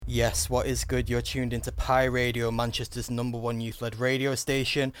Yes, what is good? You're tuned into Pi Radio, Manchester's #1 youth-led radio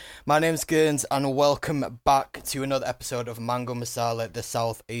station. My name's Gurns, and welcome back to another episode of Mango Masala, the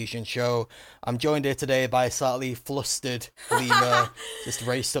South Asian show. I'm joined here today by a slightly flustered Halima, just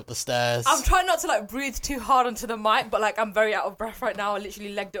raced up the stairs. I'm trying not to breathe too hard onto the mic, but I'm very out of breath right now. I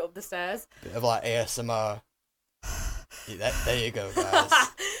literally legged it up the stairs. Bit of ASMR. There you go, guys.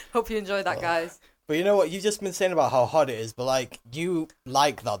 Hope you enjoyed that, guys. But you know what? You've just been saying about how hot it is, but you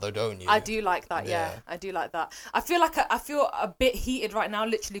like that though, don't you? I do like that, yeah. I do like that. I feel I feel a bit heated right now,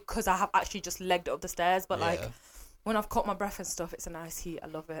 literally, because I have actually just legged it up the stairs. But when I've caught my breath and stuff, it's a nice heat. I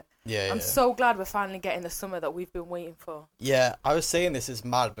love it. I'm so glad we're finally getting the summer that we've been waiting for. Yeah, I was saying this is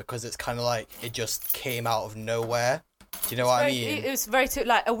mad because it's kind of like it just came out of nowhere. Do you know what I mean? It was very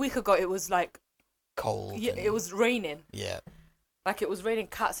a week ago. It was cold. Yeah, it was raining. Yeah. It was raining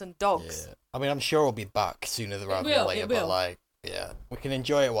cats and dogs. Yeah. I mean, I'm sure we'll be back sooner rather than later, but we can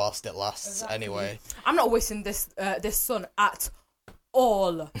enjoy it whilst it lasts anyway. I'm not wasting this sun at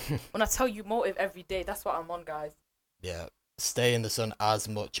all. When I tell you motive every day, that's what I'm on, guys. Yeah, stay in the sun as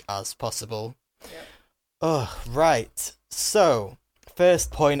much as possible. Yeah. Oh, right. So,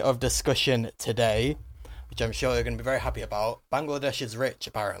 first point of discussion today, which I'm sure you're going to be very happy about. Bangladesh is rich,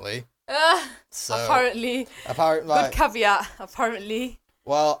 apparently. Apparently. Good caveat, apparently.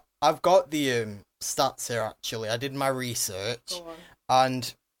 Well, I've got the stats here, actually. I did my research.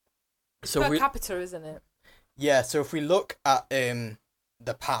 And so per capita, isn't it? Yeah, so if we look at the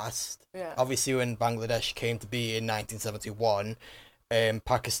past, obviously when Bangladesh came to be in 1971,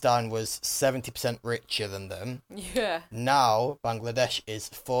 Pakistan was 70% richer than them. Yeah. Now, Bangladesh is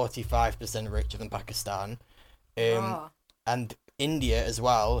 45% richer than Pakistan. And India as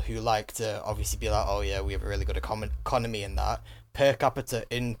well, who like to obviously be like, oh yeah, we have a really good economy in that. Per capita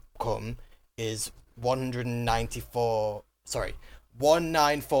income is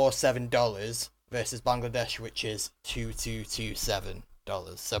 $1947 versus Bangladesh, which is $2227.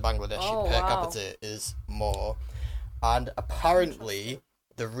 So Bangladesh per capita is more. And apparently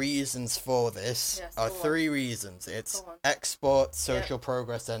the reasons for this are three reasons. It's exports, social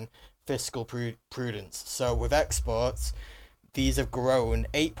progress, and fiscal prudence. So with exports, these have grown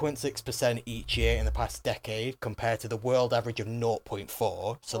 8.6% each year in the past decade compared to the world average of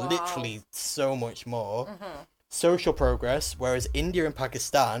 0.4. So literally so much more. Mm-hmm. Social progress, whereas India and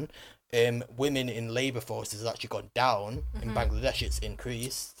Pakistan, women in labour forces has actually gone down. Mm-hmm. In Bangladesh, it's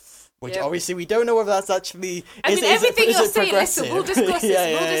increased. Which obviously we don't know whether that's actually... everything you're saying, listen, we'll discuss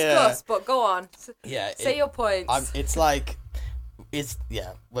this, but go on. Yeah. Say your points. We'll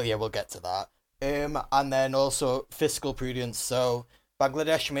get to that. And then also fiscal prudence. So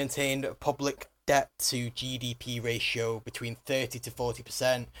Bangladesh maintained a public debt to GDP ratio between 30 to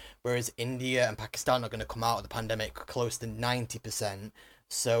 40%, whereas India and Pakistan are going to come out of the pandemic close to 90%.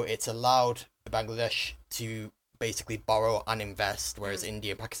 So it's allowed Bangladesh to basically borrow and invest, whereas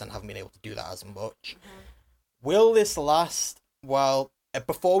India and Pakistan haven't been able to do that as much. Mm-hmm. Will this last? Well,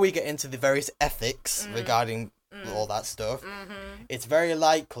 before we get into the various ethics regarding all that stuff, it's very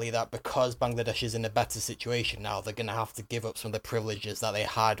likely that because Bangladesh is in a better situation now, they're going to have to give up some of the privileges that they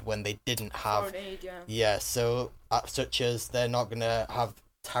had when they didn't have foreign aid, so such as they're not going to have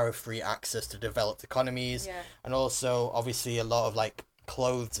tariff-free access to developed economies, and also obviously a lot of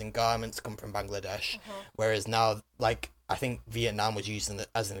clothes and garments come from Bangladesh, whereas now I think Vietnam was using it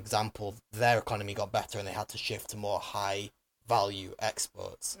as an example. Their economy got better and they had to shift to more high value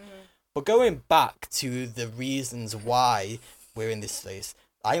exports. But going back to the reasons why we're in this place,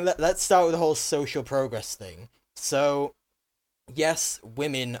 let's start with the whole social progress thing. So, yes,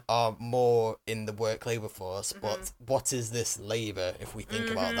 women are more in the work labour force, but what is this labour if we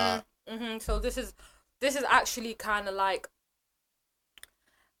think about that? So this is actually kind of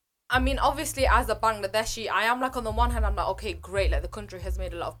I mean, obviously, as a Bangladeshi, I am on the one hand, I'm okay, great, the country has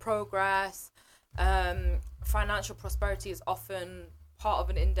made a lot of progress. Financial prosperity is often part of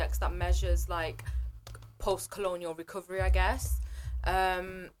an index that measures post-colonial recovery, I guess.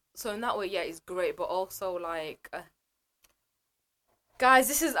 So in that way, it's great, but also guys,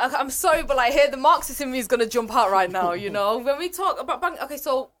 this is, I'm sorry, but here the Marxist in me is gonna jump out right now. You know, when we talk about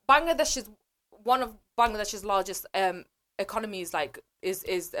so Bangladesh is one of Bangladesh's largest economies,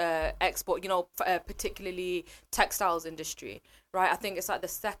 is export, particularly textiles industry, right? I think it's the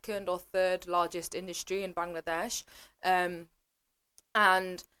second or third largest industry in Bangladesh.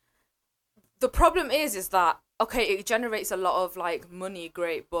 And the problem is that, it generates a lot of money,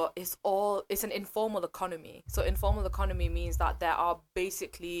 great, but it's an informal economy. So informal economy means that there are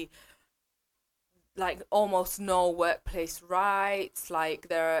basically almost no workplace rights.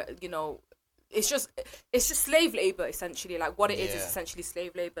 There are, it's just slave labor essentially. Like what it is essentially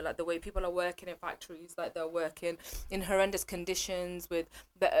slave labor. Like the way people are working in factories, like they're working in horrendous conditions with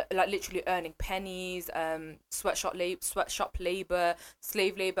like literally earning pennies, sweatshop labor,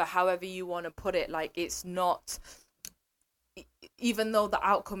 slave labor, however you want to put it. Like it's not, even though the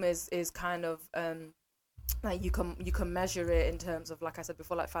outcome is kind of like you can measure it in terms of, like I said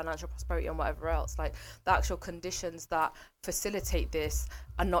before, like financial prosperity and whatever else. Like the actual conditions that facilitate this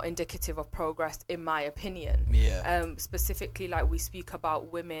are not indicative of progress, in my opinion. Specifically, like we speak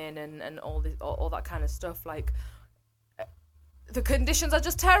about women and all that kind of stuff. Like the conditions are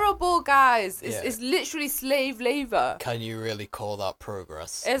just terrible, guys. It's literally slave labor. Can you really call that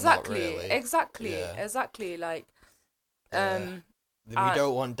progress? Exactly. Not really. Exactly. Like we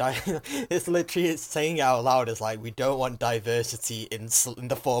don't want it's saying it out loud. It's like we don't want diversity in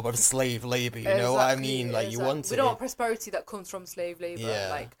the form of slave labor. You know what I mean? Like you want we don't want prosperity that comes from slave labor.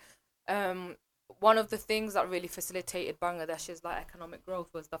 Like one of the things that really facilitated Bangladesh's like economic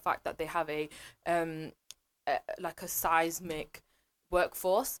growth was the fact that they have a like a seismic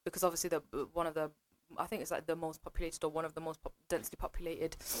workforce, because obviously I think it's like the most populated, or one of the most densely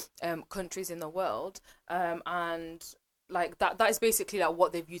populated countries in the world, and like that is basically like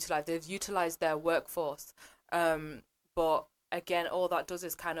what they've utilized their workforce, but again, all that does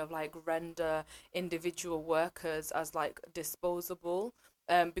is kind of like render individual workers as like disposable,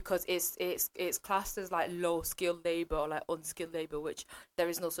 because it's classed as like low skilled labor or like unskilled labor, which there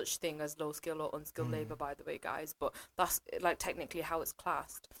is no such thing as low skill or unskilled labor, by the way, guys, but that's like technically how it's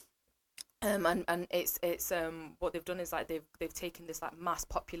classed. And it's what they've done is like they've taken this like mass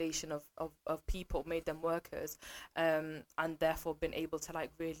population of people, made them workers, and therefore been able to like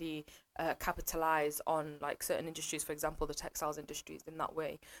really capitalize on like certain industries, for example the textiles industries, in that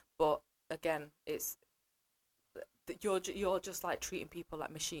way. But again, it's you're just like treating people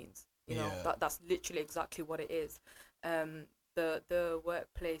like machines, you know. That's literally exactly what it is. The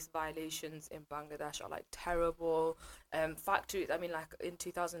workplace violations in Bangladesh are like terrible. Factories, I mean, like in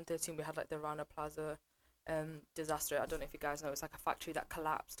 2013 we had like the Rana Plaza disaster. I don't know if you guys know, it's like a factory that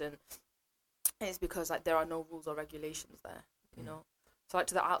collapsed, and it's because like there are no rules or regulations there, you know. So like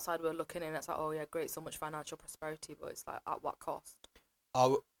to the outside we're looking in, it's like, oh yeah, great, so much financial prosperity, but it's like at what cost?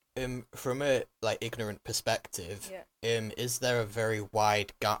 From a like ignorant perspective, is there a very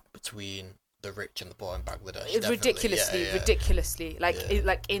wide gap between the rich and the poor in Bangladesh? It's ridiculously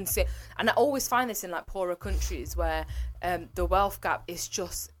like insane. And I always find this in like poorer countries where the wealth gap is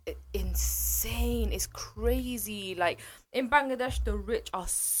just insane. It's crazy. Like in Bangladesh, the rich are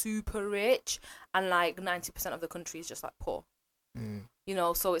super rich, and like 90% of the country is just like poor. You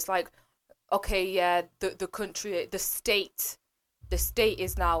know, so it's like, okay, yeah, the country, the state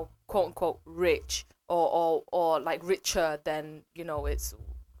is now quote unquote rich, or like richer than, you know, its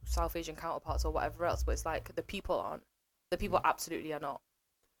South Asian counterparts or whatever else, but it's like the people aren't. The people absolutely are not.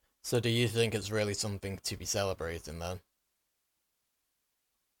 So do you think it's really something to be celebrating then?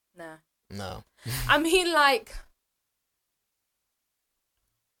 Nah. No. I mean, like,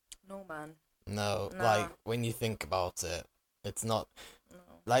 no, man. No, like when you think about it, it's not. No.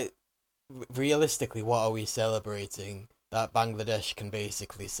 Like realistically, what are we celebrating? That Bangladesh can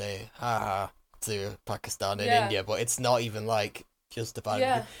basically say ha to Pakistan and India, but it's not even like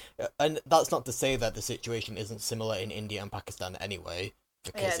justified. And that's not to say that the situation isn't similar in India and Pakistan anyway,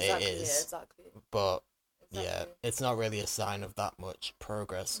 because it is. Yeah, exactly. But it's not really a sign of that much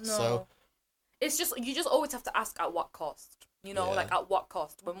progress. No. So it's just, you just always have to ask at what cost. You know, like at what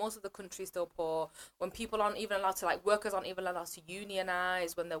cost? When most of the country is still poor, when people aren't even allowed to, like, workers aren't even allowed to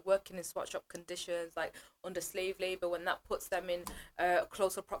unionize, when they're working in sweatshop conditions, like under slave labor, when that puts them in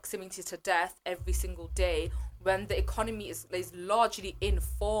closer proximity to death every single day, when the economy is largely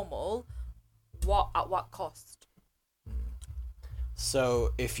informal, at what cost?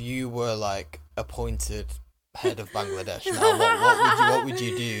 So if you were like appointed head of Bangladesh now, what would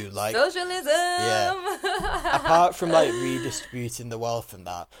you do? Like socialism. Apart from like redistributing the wealth and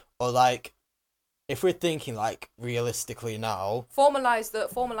that, or like if we're thinking like realistically now, formalize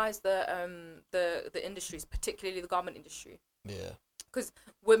the industries, particularly the garment industry. Yeah. Because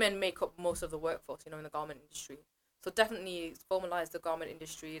women make up most of the workforce, you know, in the garment industry. So definitely formalize the garment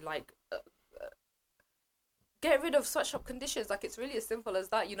industry, like get rid of sweatshop conditions. Like it's really as simple as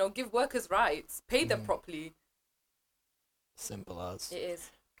that, you know, give workers rights, pay them properly. Simple as. It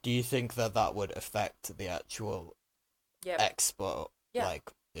is. Do you think that would affect the actual export? Yeah,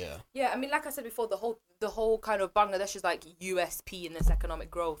 I mean, like I said before, the whole kind of Bangladesh's like USP in this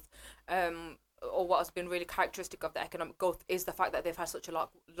economic growth, or what has been really characteristic of the economic growth, is the fact that they've had such a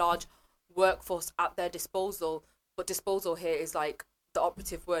large workforce at their disposal. But disposal here is like the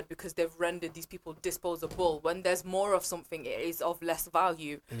operative word, because they've rendered these people disposable. When there's more of something, it is of less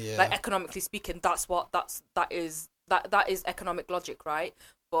value. Yeah. Like, economically speaking, that is economic logic, right?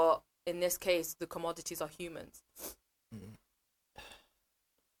 But in this case, the commodities are humans.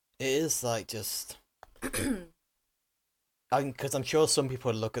 It is like just, because I'm sure some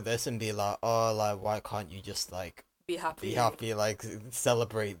people would look at this and be like, oh, like, why can't you just like Be happy, like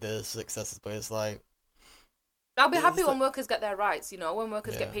celebrate the successes? But it's like, I'll be happy when workers get their rights, when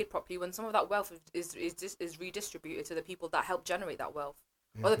workers get paid properly, when some of that wealth is redistributed to the people that helped generate that wealth,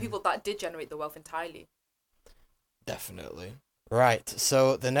 or the people that did generate the wealth entirely. Definitely. Right,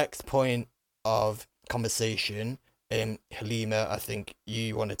 so the next point of conversation, Halima, I think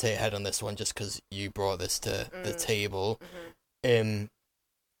you want to take ahead on this one just because you brought this to the table. I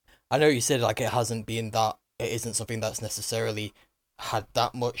know you said like it isn't something that's necessarily had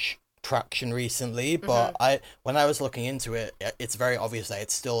that much traction recently, but when I was looking into it, it's very obvious that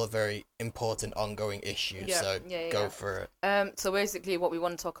it's still a very important ongoing issue. Go for it. So basically, what we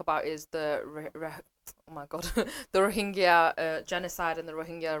want to talk about is the the Rohingya genocide and the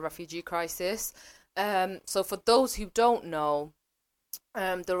Rohingya refugee crisis. So for those who don't know,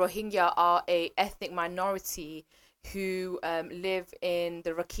 the Rohingya are a ethnic minority who live in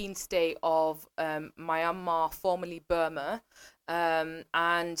the Rakhine state of Myanmar, formerly Burma.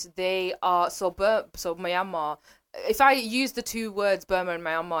 And they are so Myanmar. If I use the two words Burma and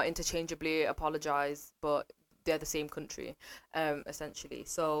Myanmar interchangeably, apologize, but they're the same country, essentially.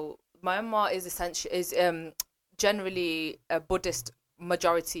 So Myanmar is generally a Buddhist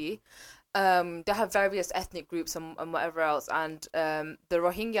majority. They have various ethnic groups and whatever else, and the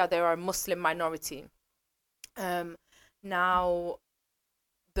Rohingya, they are a Muslim minority. Now,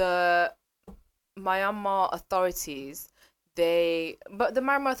 the Myanmar authorities. But the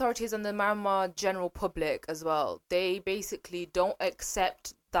Myanmar authorities and the Myanmar general public as well, they basically don't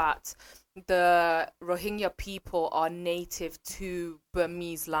accept that the Rohingya people are native to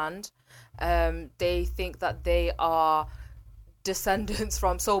Burmese land. They think that they are descendants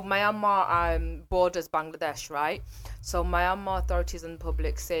from, so Myanmar borders Bangladesh, right? So Myanmar authorities and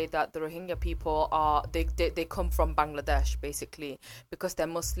public say that the Rohingya people are they come from Bangladesh, basically, because they're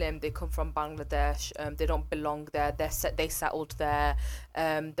Muslim. They come from Bangladesh. They don't belong there. They settled there.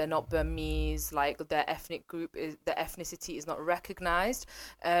 They're not Burmese. Like, their ethnicity is not recognized.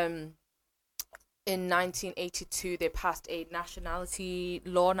 In 1982, they passed a nationality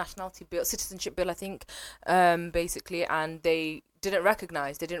bill, citizenship bill, I think, basically, and they didn't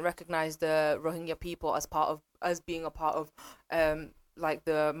recognize the Rohingya people as being a part of like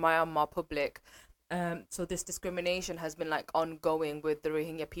the Myanmar public. So this discrimination has been like ongoing with the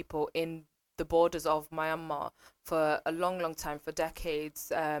Rohingya people in the borders of Myanmar for a long time, for decades.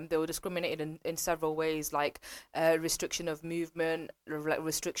 They were discriminated in several ways, like restriction of movement, like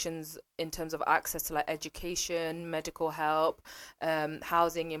restrictions in terms of access to like education, medical help,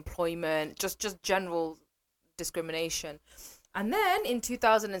 housing, employment, just general discrimination. And then in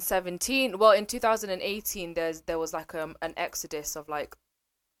 2018, there was like an exodus of like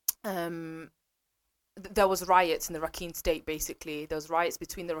there was riots in the Rakhine state. Basically, there was riots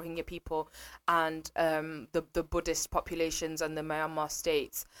between the Rohingya people and the Buddhist populations and the Myanmar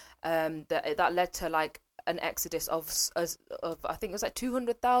states. That led to like an exodus of I think it was like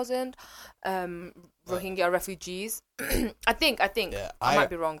 200,000 Rohingya refugees. I think. Yeah, I might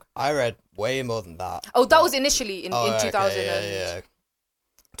be wrong. I read way more than that. Oh, that was initially in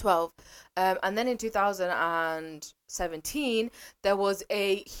 2012. And then in 2017, there was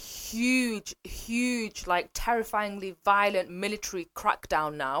a huge, like terrifyingly violent military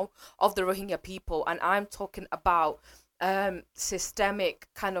crackdown now of the Rohingya people. And I'm talking about systemic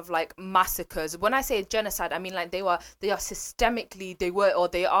kind of like massacres. When I say genocide, I mean like they are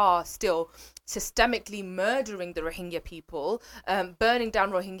still systemically murdering the Rohingya people, burning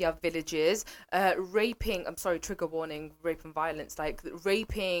down Rohingya villages, raping, I'm sorry, trigger warning, rape and violence, like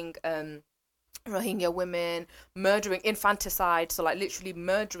raping Rohingya women, murdering, infanticide, so like literally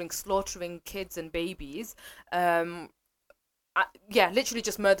slaughtering kids and babies. Literally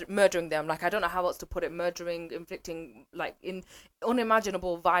just murdering them. Like, I don't know how else to put it. Murdering, inflicting like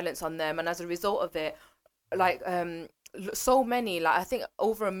unimaginable violence on them, and as a result of it, like so many, like I think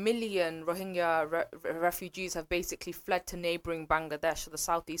over 1 million Rohingya refugees have basically fled to neighboring Bangladesh, the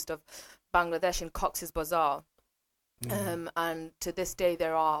southeast of Bangladesh, in Cox's Bazar. And to this day,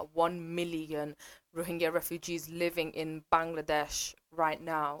 there are 1 million Rohingya refugees living in Bangladesh right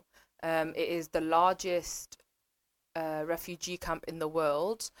now. It is the largest refugee camp in the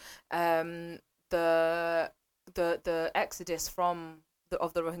world. The exodus from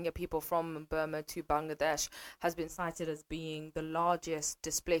the Rohingya people from Burma to Bangladesh has been cited as being the largest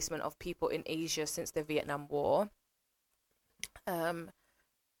displacement of people in Asia since the Vietnam War.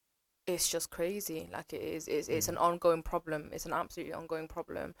 It's just crazy. Like, it's an ongoing problem. It's an absolutely ongoing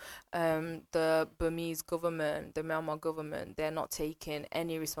problem. The Burmese government, the Myanmar government, they're not taking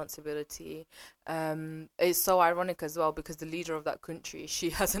any responsibility. It's so ironic as well, because the leader of that country,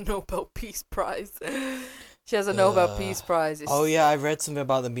 she has a Nobel Peace Prize. She has a Nobel Peace Prize. Oh yeah, I read something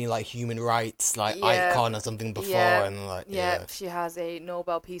about them being like human rights, like icon or something before, and like she has a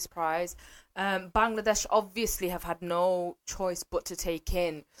Nobel Peace Prize. Bangladesh obviously have had no choice but to take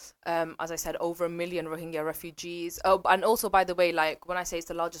in, as I said, over 1 million Rohingya refugees. Oh, and also, by the way, like, when I say it's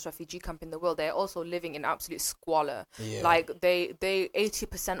the largest refugee camp in the world, they're also living in absolute squalor. Yeah. Like, they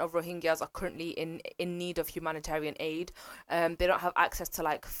 80% of Rohingyas are currently in need of humanitarian aid. They don't have access to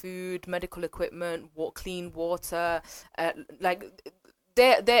like food, medical equipment, clean water. Like,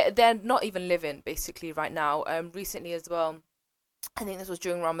 they're not even living basically right now. Recently as well, I think this was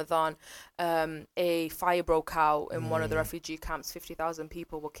during Ramadan, a fire broke out in one of the refugee camps. 50,000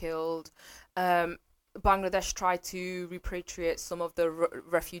 people were killed. Bangladesh tried to repatriate some of the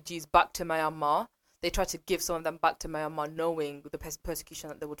refugees back to Myanmar. They tried to give some of them back to Myanmar, knowing the persecution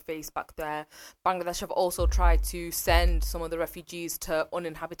that they would face back there. Bangladesh have also tried to send some of the refugees to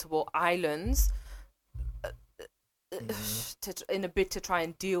uninhabitable islands in a bid to try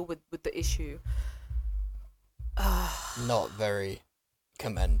and deal with the issue. Not very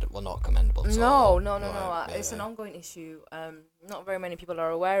commendable. Not commendable. No. It's an ongoing issue. Not very many people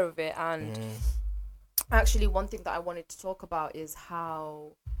are aware of it, and actually, one thing that I wanted to talk about is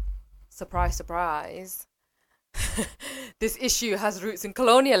how, surprise, this issue has roots in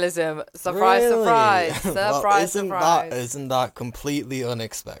colonialism. Surprise. Isn't that completely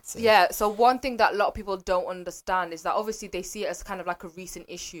unexpected? Yeah, so one thing that a lot of people don't understand is that obviously they see it as kind of like a recent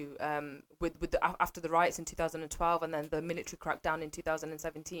issue, with after the riots in 2012 and then the military crackdown in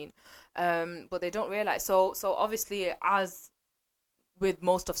 2017. But they don't realize. So obviously, as with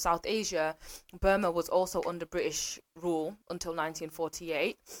most of South Asia, Burma was also under British rule until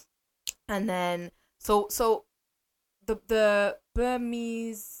 1948, and then so the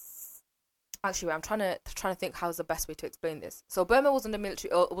Burmese. Actually, I'm trying to think how's the best way to explain this. So Burma was under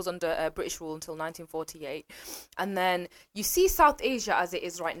British rule until 1948, and then you see South Asia as it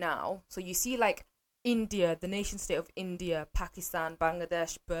is right now. So you see like India, the nation state of India, Pakistan,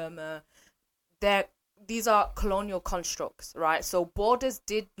 Bangladesh, Burma. These are colonial constructs, right? So borders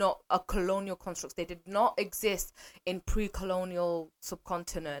are colonial constructs. They did not exist in pre-colonial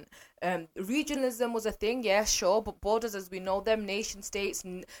subcontinent. Regionalism was a thing, yeah, sure, but borders as we know them, nation states,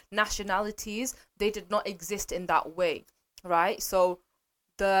 nationalities, they did not exist in that way, right? So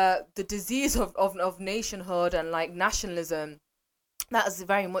the disease of nationhood and like nationalism, that is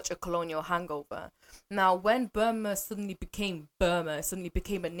very much a colonial hangover. Now, when Burma suddenly became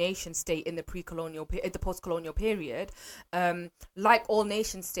a nation state in the post-colonial period, like all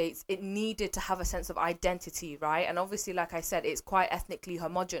nation states, it needed to have a sense of identity, right? And obviously, like I said, it's quite ethnically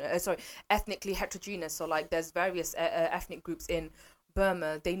heterogeneous. So, like, there's various ethnic groups in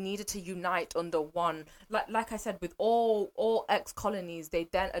Burma. They needed to unite under one. Like I said, with all ex-colonies, they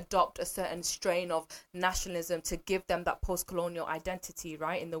then adopt a certain strain of nationalism to give them that post-colonial identity,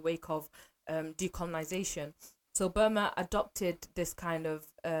 right, in the wake of decolonization. So Burma adopted this kind of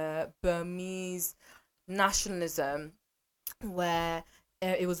Burmese nationalism where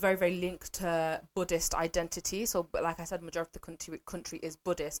it was very, very linked to Buddhist identity. So, like I said, majority of the country is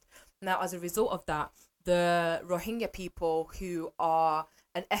Buddhist. Now, as a result of that, the Rohingya people, who are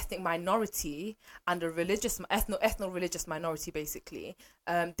an ethnic minority and a ethno-religious minority, basically,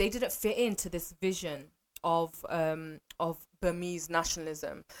 they didn't fit into this vision of Burmese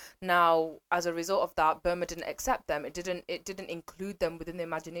nationalism. Now, as a result of that, Burma didn't accept them. It didn't include them within the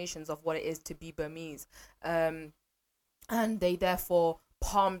imaginations of what it is to be Burmese, and they therefore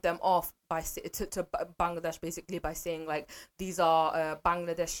palmed them off to Bangladesh, basically, by saying like, these are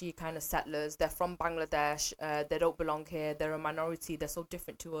Bangladeshi kind of settlers. They're from Bangladesh. They don't belong here. They're a minority. They're so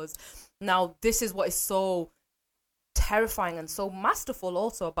different to us. Now, this is what is so terrifying and so masterful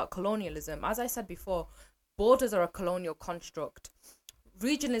also about colonialism. As I said before, borders are a colonial construct.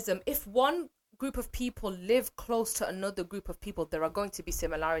 Regionalism, if one group of people live close to another group of people, there are going to be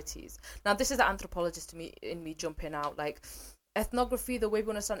similarities. Now, this is the anthropologist in me jumping out. Like, ethnography, the way we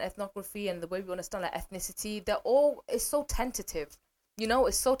understand ethnography and the way we understand like ethnicity, it's so tentative. You know,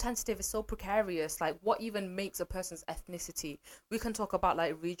 it's so tentative, it's so precarious. Like, what even makes a person's ethnicity? We can talk about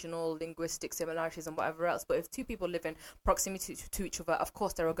like regional linguistic similarities and whatever else, but if two people live in proximity to each other, of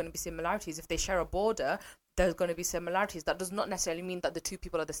course there are going to be similarities. If they share a border, there's going to be similarities. That does not necessarily mean that the two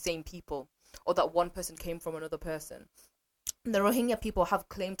people are the same people, or that one person came from another person. The Rohingya people have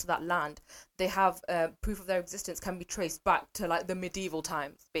claim to that land. They have proof of their existence can be traced back to like the medieval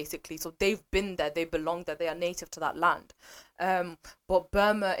times, basically. So they've been there, they belong there, they are native to that land. But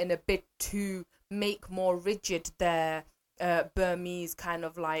Burma, in a bid to make more rigid their Burmese kind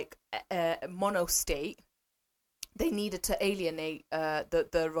of like mono state, they needed to alienate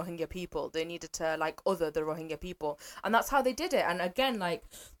the Rohingya people. They needed to like other the Rohingya people, and that's how they did it. And again, like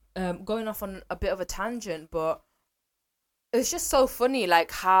going off on a bit of a tangent, but it's just so funny,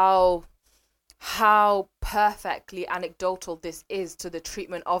 like how perfectly anecdotal this is to the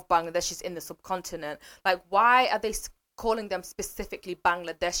treatment of Bangladeshis in the subcontinent. Like, why are they calling them specifically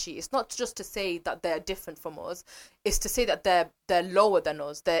Bangladeshi? It's not just to say that they're different from us. It's to say that they're lower than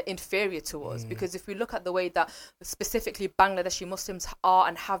us. They're inferior to us. Because if we look at the way that specifically Bangladeshi Muslims are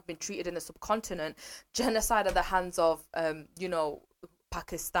and have been treated in the subcontinent, genocide at the hands of,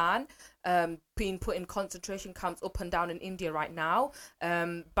 Pakistan, being put in concentration camps up and down in India right now,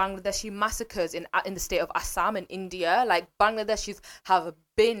 Bangladeshi massacres in the state of Assam in India. Like, Bangladeshis have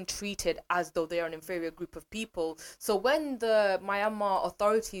been treated as though they are an inferior group of people. So when the Myanmar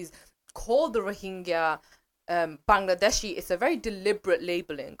authorities call the Rohingya Bangladeshi, it's a very deliberate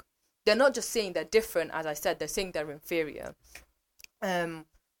labeling. They're not just saying they're different, as I said, they're saying they're inferior.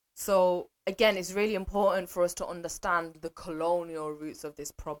 So again, it's really important for us to understand the colonial roots of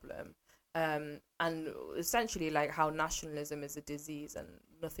this problem, and essentially like how nationalism is a disease and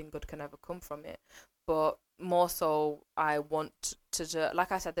nothing good can ever come from it. But more so, I want to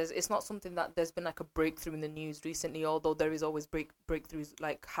like I said, it's not something that there's been like a breakthrough in the news recently, although there is always breakthroughs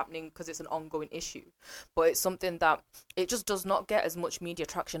like happening because it's an ongoing issue. But it's something that it just does not get as much media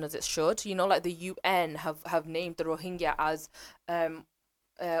traction as it should. You know, like the UN have named the Rohingya as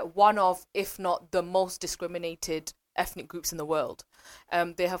one of, if not the most discriminated ethnic groups in the world.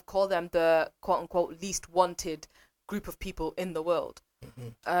 They have called them the quote-unquote least wanted group of people in the world.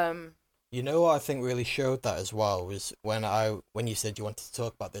 You know what I think really showed that as well was when you said you wanted to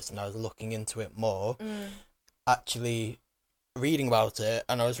talk about this and I was looking into it more, actually reading about it,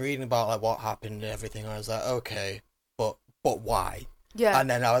 and I was reading about like what happened and everything, and I was like, okay, but why? Yeah. And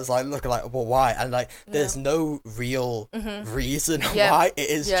then I was like, looking like, well, why? And like, there's no real reason why. It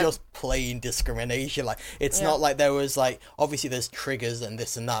is just plain discrimination. Like, it's not like there was like, obviously there's triggers and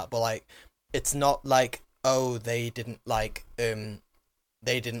this and that, but like, it's not like, oh, they didn't like them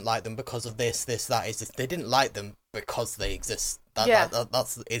because of this, that. It's just, they didn't like them because they exist.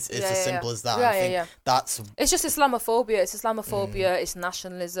 That's it's as simple as that. I think it's just Islamophobia. It's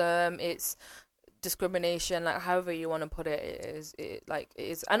nationalism. It's discrimination, like however you want to put it. It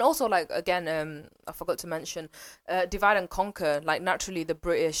is. And also, like, again, I forgot to mention divide and conquer. Like, naturally the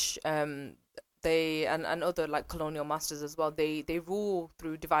British they and other like colonial masters as well, they rule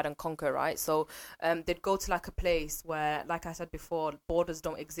through divide and conquer, right? So they'd go to like a place where, like I said before, borders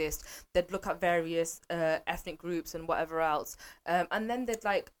don't exist. They'd look at various ethnic groups and whatever else, and then they'd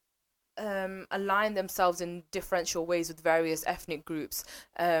like align themselves in differential ways with various ethnic groups,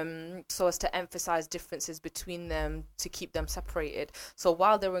 so as to emphasize differences between them to keep them separated. So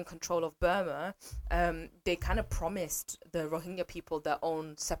while they were in control of Burma, they kind of promised the Rohingya people their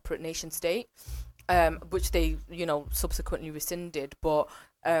own separate nation state, which they, subsequently rescinded. But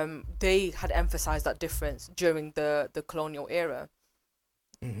they had emphasized that difference during the colonial era,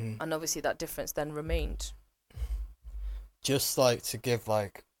 and obviously that difference then remained. Just like to give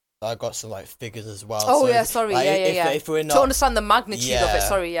like, I got some like figures as well. Oh, so yeah, sorry, like, if we're not, to understand the magnitude of it,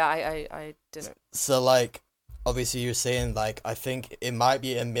 sorry, I didn't. So like, obviously you were saying like, I think it might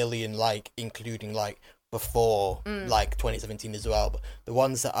be 1 million, like including like before like 2017 as well. But the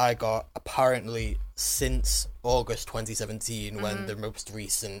ones that I got, apparently since August 2017, when the most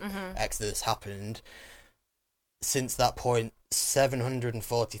recent exodus happened, since that point,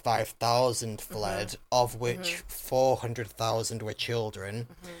 745,000 fled, of which 400,000 were children.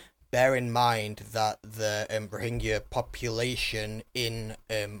 Bear in mind that the Rohingya population in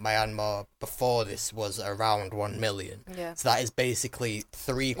Myanmar before this was around 1 million. Yeah. So that is basically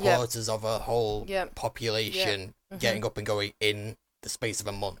 3/4 of a whole population getting up and going in the space of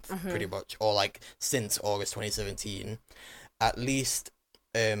a month, pretty much, or like since August 2017. At least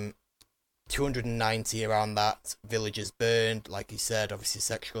 290 around that villages burned, like you said, obviously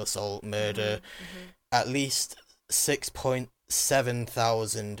sexual assault, murder. At least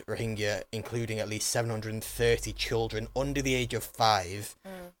 6,700 Rohingya, including at least 730 children under the age of 5,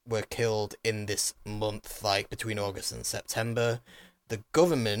 were killed in this month, like between August and September. The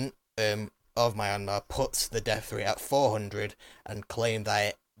government of Myanmar puts the death rate at 400 and claimed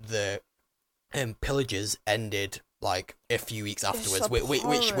that the pillages ended like a few weeks afterwards,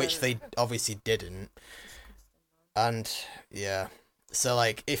 so which they obviously didn't. And yeah, so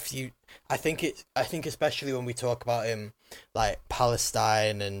like I think especially when we talk about like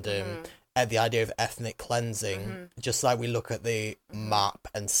Palestine and the idea of ethnic cleansing, just like we look at the map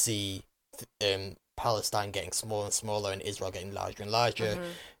and see Palestine getting smaller and smaller and Israel getting larger and larger.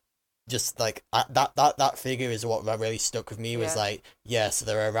 Just like that figure is what really stuck with me. Was like, so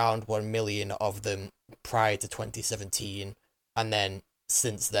there are around 1 million of them prior to 2017, and then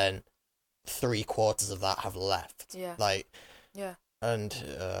since then 3/4 of that have left. And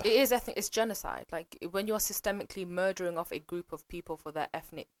it is it's genocide. Like when you're systemically murdering off a group of people for their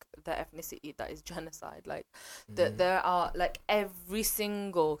ethnicity, that is genocide. Like there are like every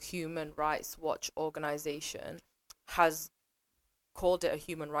single Human Rights Watch organization has called it a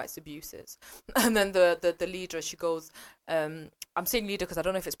human rights abuses. And then the leader, she goes, I'm saying leader because I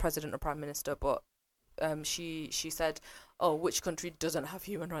don't know if it's president or prime minister, but she said, oh, which country doesn't have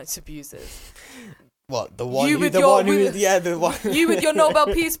human rights abuses? What, the one you with your Nobel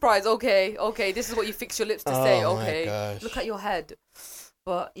Peace Prize? Okay, this is what you fix your lips to say. Okay, look at your head.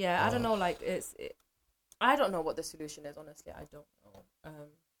 But yeah, I don't know. Like I don't know what the solution is. Honestly, I don't know.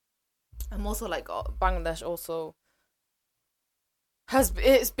 I'm also like Bangladesh also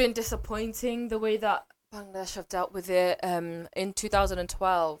it's been disappointing the way that Bangladesh have dealt with it. In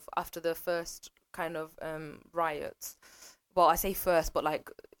 2012, after the first kind of riots. Well, I say first, but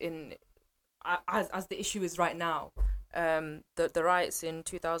like as the issue is right now, the riots in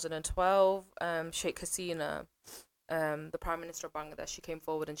 2012, Sheikh Hasina, the Prime Minister of Bangladesh, she came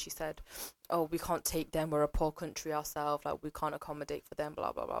forward and she said, oh, we can't take them, we're a poor country ourselves, like we can't accommodate for them,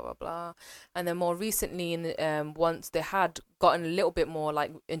 blah blah blah blah blah. And then more recently, once they had gotten a little bit more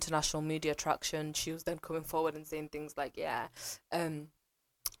like international media traction, she was then coming forward and saying things like,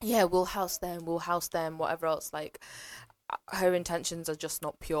 we'll house them, whatever else. Like her intentions are just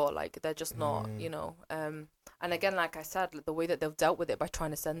not pure, like they're just not, and again, like I said, the way that they've dealt with it by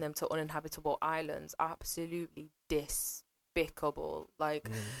trying to send them to uninhabitable islands, absolutely despicable. Like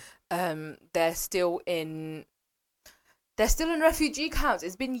they're still in refugee camps.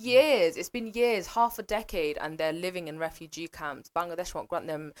 It's been years, half a decade, and they're living in refugee camps. Bangladesh won't grant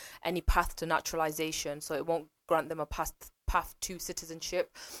them any path to naturalization, so it won't grant them a path to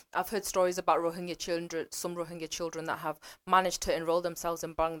citizenship. I've heard stories about some Rohingya children that have managed to enroll themselves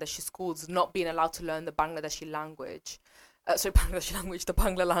in Bangladeshi schools, not being allowed to learn the Bangladeshi language. The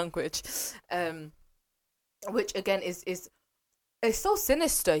Bangla language, which again is so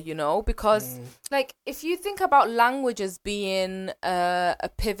sinister, because like if you think about language as being a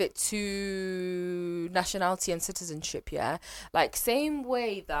pivot to nationality and citizenship, like same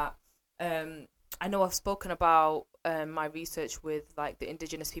way that I know I've spoken about my research with like the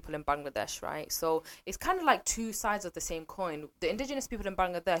indigenous people in Bangladesh, right? So it's kind of like two sides of the same coin. The indigenous people in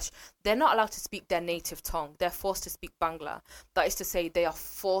Bangladesh, they're not allowed to speak their native tongue. They're forced to speak Bangla. That is to say, they are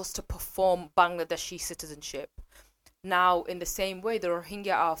forced to perform Bangladeshi citizenship. Now, in the same way, the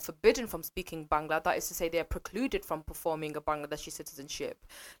Rohingya are forbidden from speaking Bangla. That is to say, they are precluded from performing a Bangladeshi citizenship.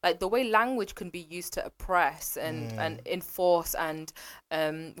 Like the way language can be used to oppress and enforce and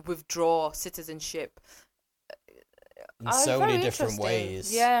withdraw citizenship. In so many different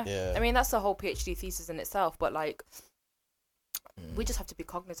ways. Yeah. I mean, that's the whole PhD thesis in itself. But like, we just have to be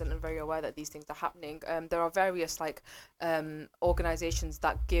cognizant and very aware that these things are happening. There are various like organizations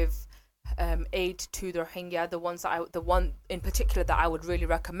that give aid to the Rohingya. The one in particular that I would really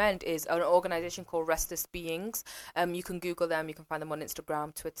recommend is an organization called Restless Beings. You can Google them, you can find them on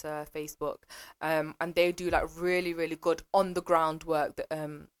Instagram, Twitter, Facebook, and they do like really, really good on the ground work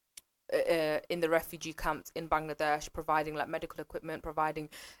in the refugee camps in Bangladesh, providing like medical equipment, providing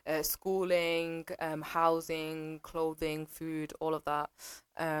schooling, housing, clothing, food, all of that.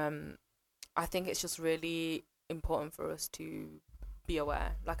 I think it's just really important for us to be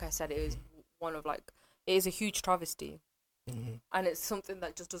aware. Like I said, it is it is a huge travesty, and it's something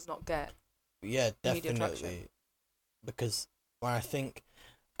that just does not get media traction. Because when I think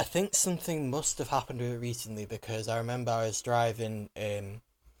something must have happened with it recently, because I remember I was driving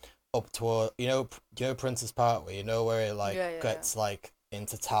up toward Princess Parkway, where it gets like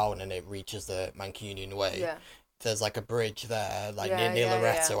into town and it reaches the Mancunian Way. Yeah. There's like a bridge there, near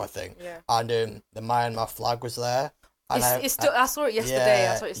Loreto, I think. Yeah. And the Myanmar flag was there. It's still. I saw it yesterday.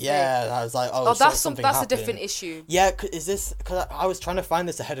 I saw it today. Yeah, and I was like, that's a different issue. Yeah, because I was trying to find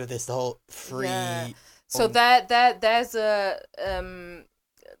this ahead of this, the whole free. Yeah. So there's a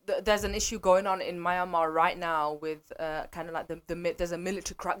there's an issue going on in Myanmar right now with kind of like there's a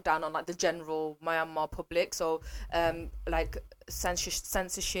military crackdown on like the general Myanmar public. So like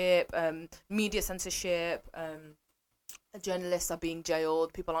censorship, media censorship. Journalists are being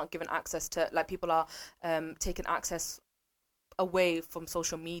jailed. People aren't given access to, like, people are taking access away from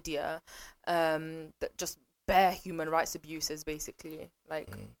social media. That just bare human rights abuses, basically. Like,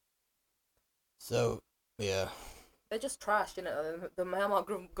 so yeah, they're just trash, you know. The Myanmar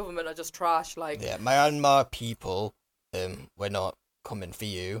government are just trash. Like, yeah, Myanmar people, we're not coming for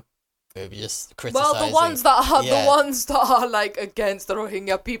you. We're just criticizing. well, the ones that are like against the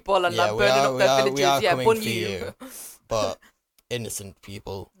Rohingya people and like burning up their villages, yeah, bun you. But innocent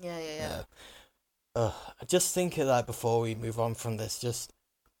people. Yeah. I just think of that before we move on from this. Just,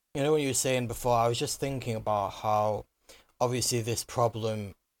 you know, when you were saying before, I was just thinking about how obviously this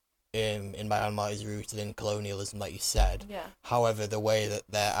problem in Myanmar is rooted in colonialism, like you said. Yeah. However, the way that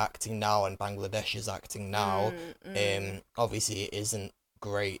they're acting now and Bangladesh is acting now, obviously it isn't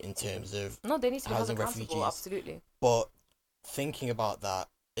great in terms of they need to be held housing accountable, refugees. absolutely. But thinking about that,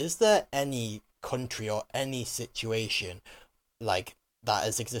 is there any country or any situation like that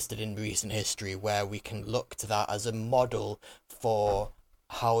has existed in recent history where we can look to that as a model for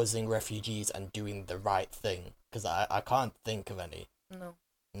housing refugees and doing the right thing? Because I can't think of any.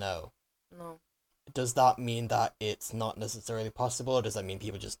 No. Does that mean that it's not necessarily possible, or does that mean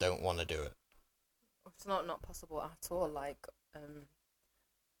people just don't want to do it? It's not possible at all. Like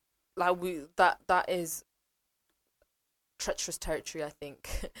that is treacherous territory, I think.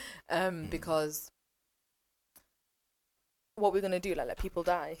 Because what we're gonna do, like let people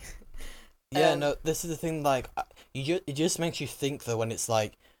die. Yeah, no, this is the thing. Like, it just makes you think though when it's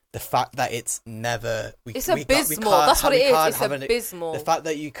like the fact that it's never. It's abysmal. That's what it is. It's abysmal. The fact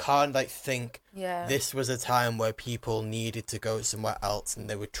that you can't like think. Yeah. This was a time where people needed to go somewhere else and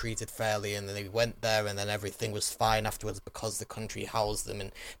they were treated fairly, and then they went there, and then everything was fine afterwards because the country housed them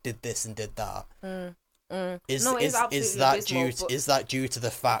and did this and did that. Is that due to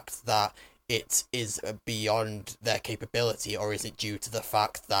the fact that it is beyond their capability, or is it due to the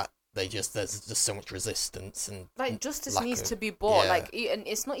fact that there's just so much resistance and like justice needs to be brought? Yeah. Like, and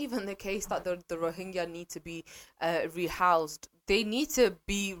it's not even the case that the Rohingya need to be rehoused. They need to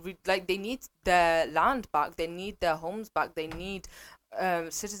be they need their land back. They need their homes back. They need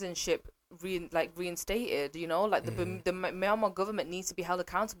citizenship reinstated, you know, like the Myanmar government needs to be held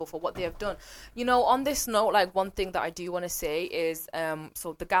accountable for what they have done. You know, on this note, like one thing that I do want to say is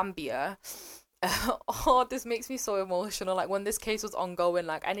so the Gambia, this makes me so emotional. Like when this case was ongoing,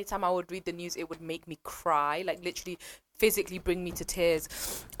 like anytime I would read the news, it would make me cry, like literally physically bring me to tears.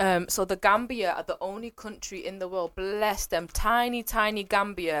 So the Gambia are the only country in the world, bless them, tiny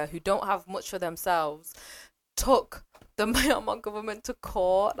Gambia, who don't have much for themselves, took the Myanmar government to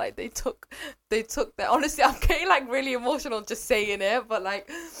court. Like they took their, honestly, I'm getting like really emotional just saying it, but like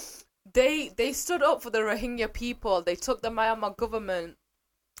they stood up for the Rohingya people. They took the Myanmar government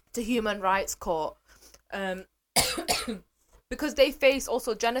to human rights court because they face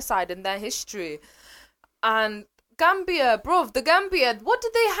also genocide in their history. And Gambia, the Gambia, what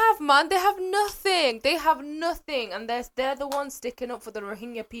did they have, man? They have nothing. And they're the ones sticking up for the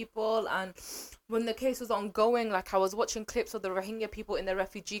Rohingya people. And when the case was ongoing, like I was watching clips of the Rohingya people in their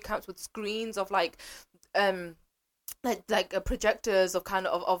refugee camps with screens of like projectors of kind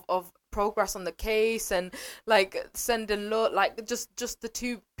of progress on the case, and like sending love, like just the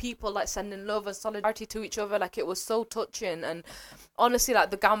two people like sending love and solidarity to each other. Like it was so touching. And honestly,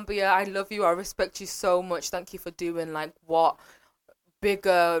 like the Gambia, I love you, I respect you so much. Thank you for doing like what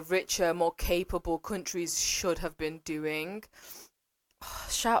bigger, richer, more capable countries should have been doing.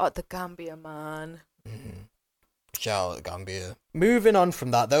 Shout out the Gambia, man. Shout out Gambia. Moving on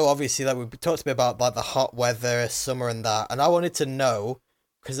from that though, obviously like we talked a bit about like the hot weather, summer and that, and I wanted to know,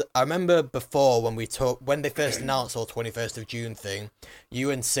 because I remember before when they first announced the 21st of June thing, you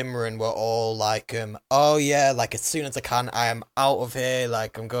and Simran were all like, oh yeah, like as soon as I can, I am out of here,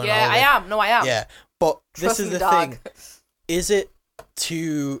 like I'm going. Yeah, I am. Yeah, but Trust this is me, the dog. thing. Is it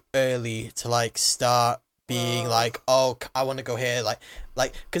too early to like start being like, oh, I want to go here, like,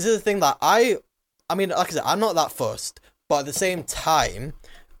 because this is the thing that I mean, like I said, I'm not that fussed, but at the same time,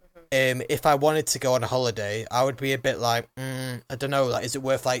 if I wanted to go on a holiday, I would be a bit like, I don't know, like, is it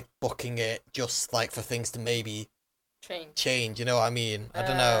worth like booking it just like for things to maybe change? You know what I mean? I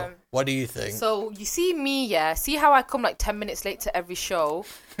don't know. What do you think? So you see me, yeah. See how I come like 10 minutes late to every show.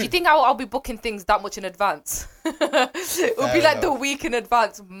 Do you think I'll be booking things that much in advance? It would be like the week in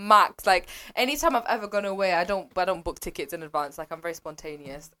advance max. Like anytime I've ever gone away, I don't book tickets in advance. Like I'm very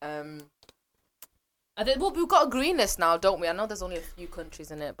spontaneous. Well, we've got a green list now, don't we? I know there's only a few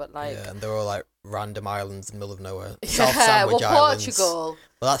countries in it, but like... Yeah, and they're all like random islands in the middle of nowhere. South Sandwich Islands. Portugal.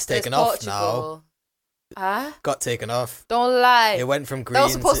 Well, that's taken off now. Huh? Got taken off. Don't lie. It went from green. That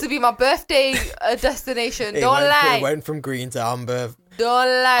was supposed to be my birthday destination. Don't lie. It went from green to amber. Don't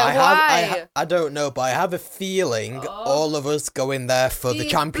lie. Why? I don't know, but I have a feeling all of us going there for the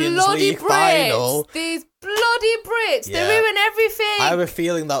Champions League Brits. final. These bloody Brits. Yeah. They ruin everything. I have a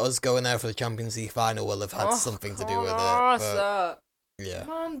feeling that us going there for the Champions League final will have had something to do with it. But, yeah.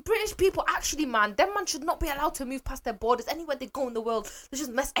 Man, British people actually, man, them man should not be allowed to move past their borders. Anywhere they go in the world, they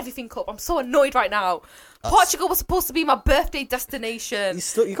just mess everything up. I'm so annoyed right now. Portugal was supposed to be my birthday destination.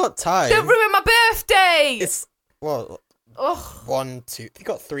 You got time. They ruined my birthday. It's, well, Ugh. 1, 2, you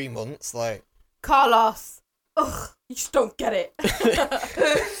got 3 months, like. Carlos. Ugh, you just don't get it.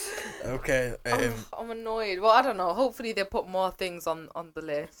 Okay. I'm annoyed. Well, I don't know. Hopefully they put more things on the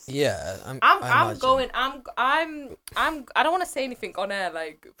list. Yeah, I'm going. I don't want to say anything on air,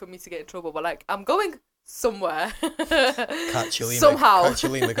 like for me to get in trouble, but like I'm going somewhere. Catch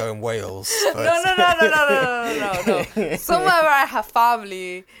Halima going Wales. No. Somewhere where I have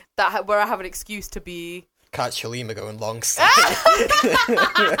family, where I have an excuse to be. Catch Halima going long.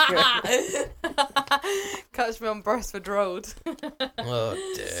 Catch me on Bursford Road. Oh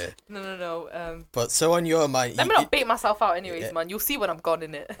dear. No. But so on your mind, let me not beat myself out, anyways, man. You'll see when I'm gone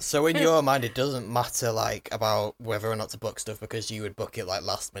in it. So in your mind, it doesn't matter like about whether or not to book stuff because you would book it like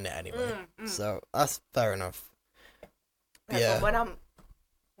last minute anyway. So that's fair enough. Yeah. When I'm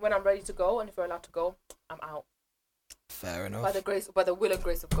ready to go, and if we're allowed to go, I'm out. Fair enough. By the will and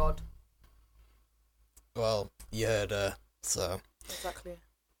grace of God. Well, you heard her, so... Exactly.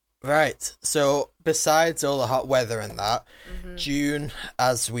 Right, so besides all the hot weather and that, June,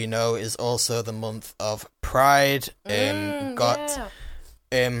 as we know, is also the month of Pride. Happy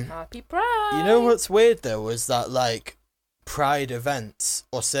Pride! You know what's weird, though, was that, like, Pride events,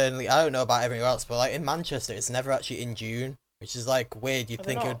 or certainly, I don't know about everywhere else, but, like, in Manchester, it's never actually in June, which is, like, weird. You'd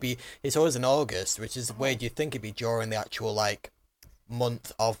think it would be... It's always in August, which is weird. You'd think it'd be during the actual, like...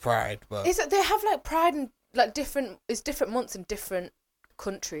 month of Pride, but they have like Pride in like different months in different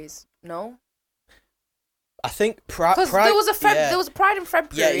countries. No, I think Pride because there was a Pride in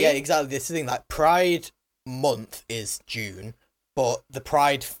February. Yeah, exactly. This thing like Pride month is June, but the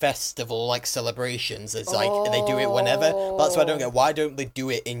Pride festival like celebrations is like they do it whenever. But that's why I don't get why don't they do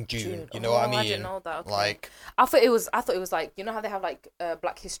it in June? You know what I mean? I didn't know that. Okay. Like I thought it was like, you know how they have like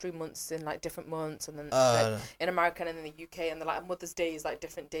Black History months in like different months, and then like, in America and in the UK, and then like Mother's Day is like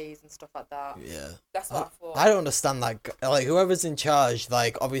different days and stuff like that. Yeah, that's what I thought. I don't understand that. Like whoever's in charge,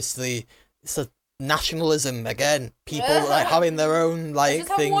 like obviously it's a nationalism again. People like having their own like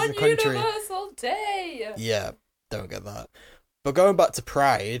things in the country. Universal day. Yeah, don't get that. But going back to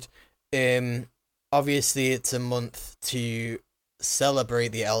Pride, obviously it's a month to celebrate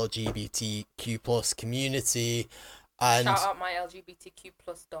the LGBTQ plus community. And shout out my LGBTQ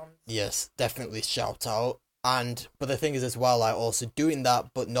plus dons. Yes, definitely shout out. But the thing is as well, like also doing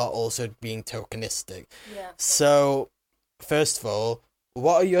that, but not also being tokenistic. Yeah. So, first of all,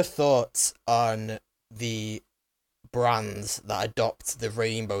 what are your thoughts on the brands that adopt the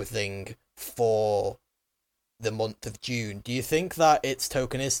rainbow thing for the month of June? Do you think that it's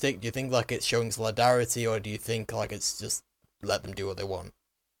tokenistic? Do you think like it's showing solidarity, or do you think like it's just let them do what they want?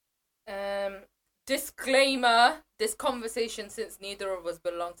 Disclaimer: this conversation, since neither of us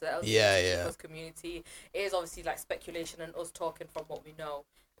belong to the LGBTQ community, is obviously like speculation and us talking from what we know.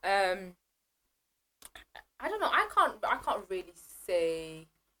 I don't know. I can't really say.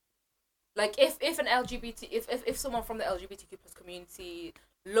 Like if someone from the LGBTQ plus community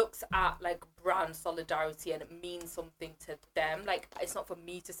looks at like brand solidarity and it means something to them, like it's not for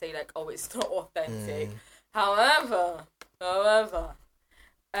me to say like, oh, it's not authentic. However,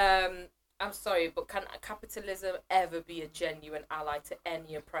 I'm sorry, but can capitalism ever be a genuine ally to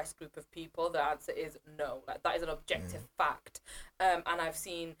any oppressed group of people? The answer is no. Like that is an objective fact. And I've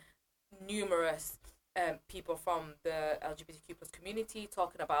seen numerous people from the LGBTQ plus community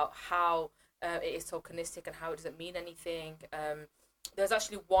talking about how it is tokenistic and how it doesn't mean anything. There's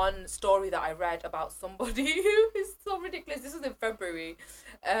actually one story that I read about somebody who is so ridiculous. This was in February.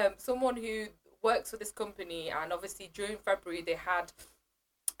 Someone who works for this company, and obviously during February they had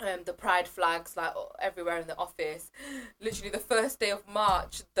the pride flags like everywhere in the office. Literally the first day of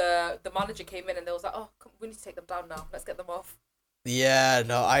March, the manager came in and they was like, oh, we need to take them down now. Let's get them off. Yeah,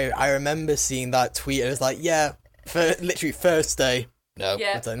 no, I remember seeing that tweet. It was like, yeah, literally first day. No,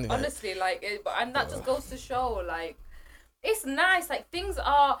 yeah, honestly, like, and that just goes to show, like, it's nice. Like things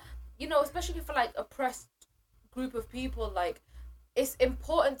are, you know, especially for like oppressed group of people. Like it's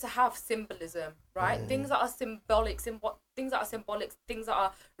important to have symbolism, right? Things that are symbolic, things that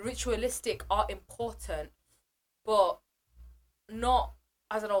are ritualistic are important, but not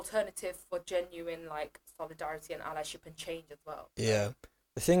as an alternative for genuine like solidarity and allyship and change as well. Yeah.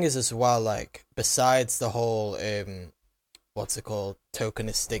 The thing is as well, like, besides the whole what's it called,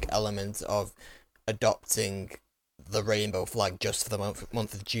 tokenistic element of adopting the rainbow flag just for the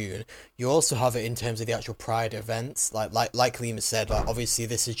month of June, you also have it in terms of the actual Pride events. Like Lima said, like, obviously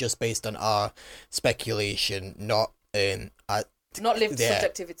this is just based on our speculation, not lived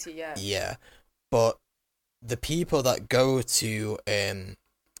subjectivity. Yeah, but the people that go to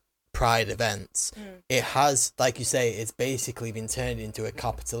Pride events, it has, like you say, it's basically been turned into a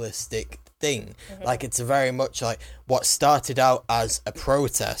capitalistic thing. Like, it's very much like what started out as a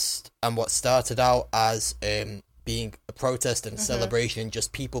protest and what started out as being a protest and celebration,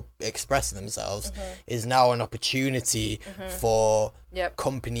 just people expressing themselves, is now an opportunity for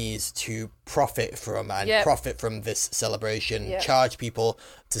companies to profit from this celebration, charge people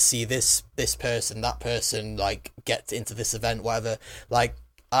to see this person, that person, like, get into this event, whatever. Like,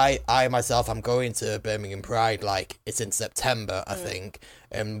 I myself, I'm going to Birmingham Pride, like, it's in September, I think,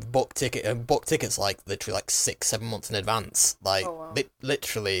 and book tickets like literally like 6-7 months in advance, like,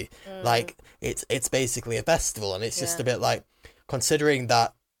 literally, like, it's basically a festival, and it's just a bit like, considering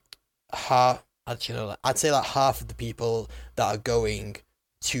that I'd say like half of the people that are going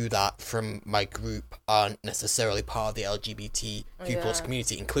to that from my group aren't necessarily part of the LGBTQ plus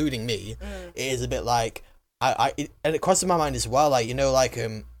community, including me. It is a bit like, and it crosses my mind as well, like, you know, like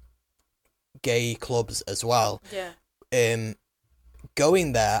gay clubs as well.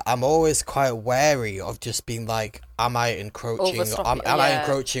 Going there, I'm always quite wary of just being like, am I encroaching? Am I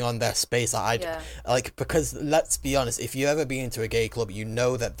encroaching on their space? Like, because let's be honest, if you ever been to a gay club, you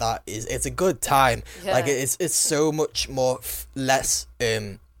know that it's a good time. Like, it's so much more less.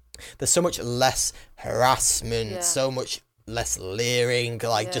 There's so much less harassment, so much less leering,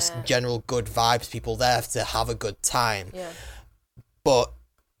 like, just general good vibes, people there to have a good time.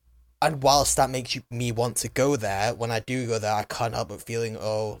 And whilst that makes me want to go there, when I do go there, I can't help but feeling,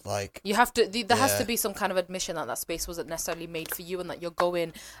 like, you have to, there has to be some kind of admission that space wasn't necessarily made for you, and that you're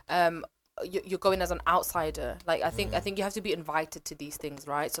going you're going as an outsider. Like, I think you have to be invited to these things,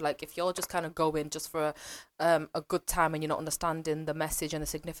 right? So, like, if you're just kind of going just for a good time and you're not understanding the message and the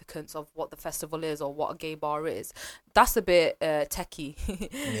significance of what the festival is or what a gay bar is, that's a bit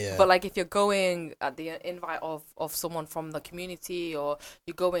techie. But, like, if you're going at the invite of someone from the community, or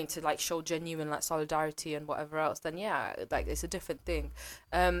you're going to, like, show genuine, like, solidarity and whatever else, then like, it's a different thing.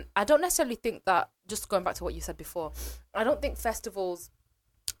 I don't necessarily think that, just going back to what you said before, I think festivals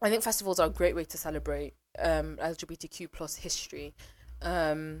are a great way to celebrate LGBTQ plus history.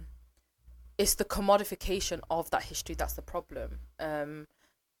 It's the commodification of that history that's the problem. And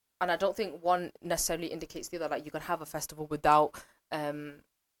I don't think one necessarily indicates the other. Like, you can have a festival without, like,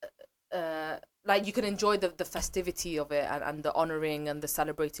 you can enjoy the festivity of it and the honouring and the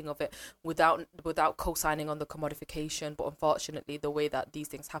celebrating of it without co-signing on the commodification. But unfortunately, the way that these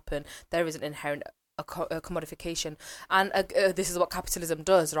things happen, there is an inherent a commodification, and this is what capitalism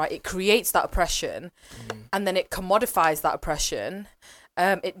does, right? It creates that oppression, and then it commodifies that oppression.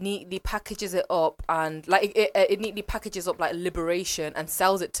 It neatly packages it up, and like it neatly packages up like liberation, and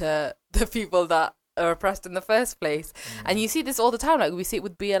sells it to the people that are oppressed in the first place. And you see this all the time. Like, we see it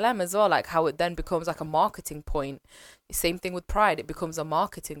with BLM as well, like how it then becomes like a marketing point. Same thing with Pride, it becomes a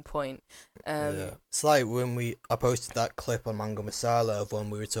marketing point. It's like when I posted that clip on Mango Masala of when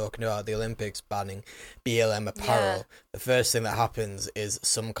we were talking about the Olympics banning BLM apparel. The first thing that happens is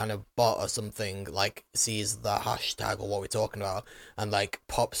some kind of bot or something, like, sees that hashtag or what we're talking about, and, like,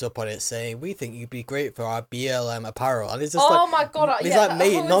 pops up on it saying, we think you'd be great for our BLM apparel. And it's just my god, it's like,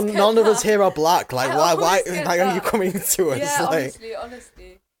 mate, none of us here are black, like, why are you coming to us?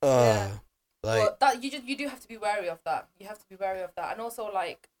 Honestly. Like, but that you do have to be wary of that. You have to be wary of that. And also,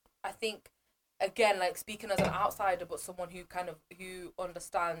 like, I think, again, like, speaking as an outsider, but someone who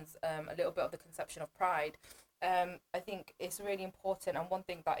understands a little bit of the conception of Pride, I think it's really important. And one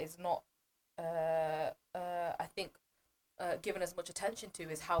thing that is not, I think, given as much attention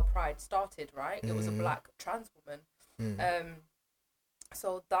to is how Pride started. Right, it was a black trans woman.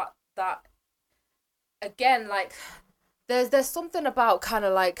 So that again, like, there's something about kind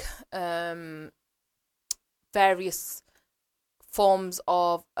of like various forms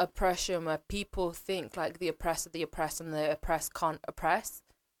of oppression where people think like the oppressed are the oppressed and the oppressed can't oppress.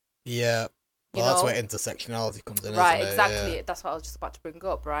 Yeah. Well, that's where intersectionality comes in, right? Isn't it? Exactly. Yeah. That's what I was just about to bring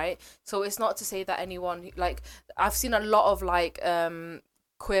up. Right. So it's not to say that anyone, like, I've seen a lot of like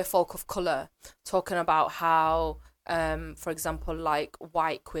queer folk of colour talking about how for example, like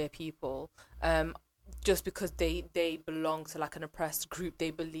white queer people, just because they belong to like an oppressed group, they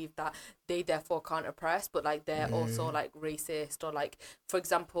believe that they therefore can't oppress, but like they're also like racist, or like, for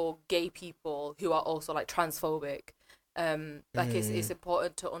example, gay people who are also like transphobic. Like it's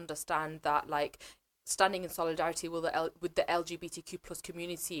important to understand that like standing in solidarity with the LGBTQ plus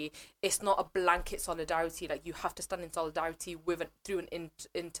community, it's not a blanket solidarity. Like you have to stand in solidarity through an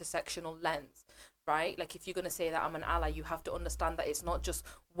intersectional lens, right? Like if you're going to say that I'm an ally, you have to understand that it's not just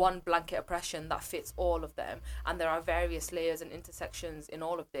one blanket oppression that fits all of them, and there are various layers and intersections in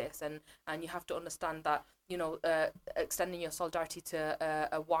all of this, and you have to understand that, you know, extending your solidarity to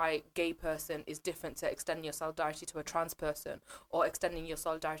a white gay person is different to extending your solidarity to a trans person, or extending your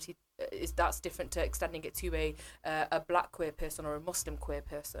solidarity that's different to extending it to a black queer person or a Muslim queer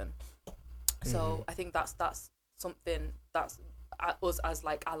person. So I think that's something that's us as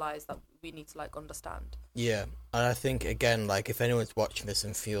like allies that we need to like understand. Yeah, and I think again, like if anyone's watching this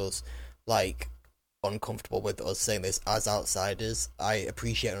and feels like uncomfortable with us saying this as outsiders, I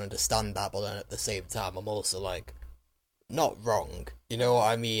appreciate and understand that, but then at the same time I'm also like, not wrong, you know what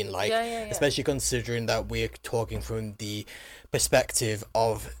I mean? Like, especially considering that we're talking from the perspective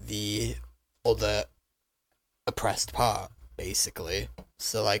of the other oppressed part, basically.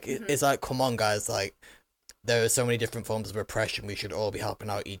 So like it's like, come on guys, like there are so many different forms of oppression, we should all be helping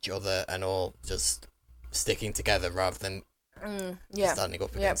out each other and all just sticking together rather than standing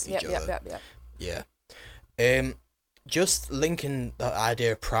up against each other. Yeah. Just linking the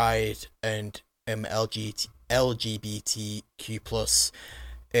idea of pride and LGBTQ plus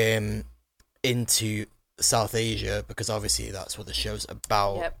into South Asia, because obviously that's what the show's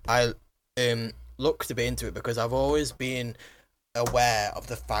about. I looked a bit into it because I've always been aware of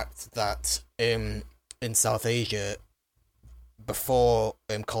the fact that in South Asia, before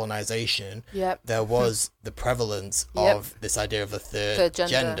colonisation, there was the prevalence of this idea of the third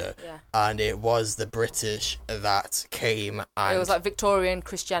gender. And it was the British that came, and it was like Victorian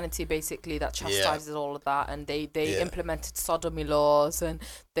Christianity basically that chastises all of that, and they implemented sodomy laws, and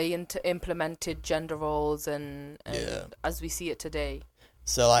they implemented gender roles, and as we see it today.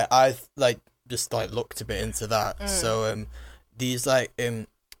 So like I've like just like looked a bit into that. So these like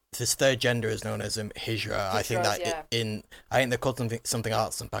this third gender is known as Hijra. I think that I think they called something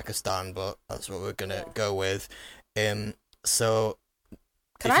else in Pakistan, but that's what we're gonna go with. So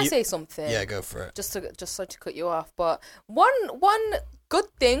can I say something? Yeah, go for it. Just so to cut you off, but one good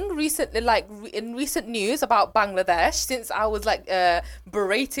thing recently, like in recent news about Bangladesh, since I was like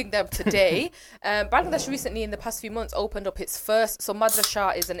berating them today, Bangladesh recently in the past few months opened up its first. So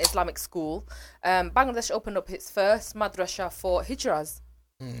madrasa is an Islamic school. Bangladesh opened up its first madrasa for Hijras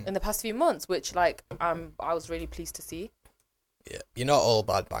in the past few months, which like I was really pleased to see. Yeah, you're not all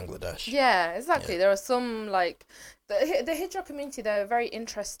bad Bangladesh. Yeah, exactly. There are some like the Hijra community. They're a very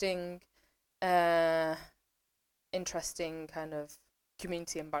interesting kind of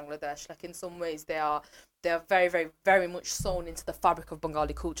community in Bangladesh. Like in some ways, they are very, very, very much sewn into the fabric of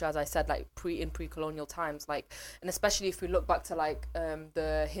Bengali culture, as I said, like pre-colonial times. Like, and especially if we look back to like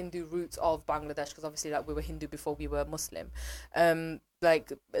the Hindu roots of Bangladesh, because obviously like we were Hindu before we were Muslim.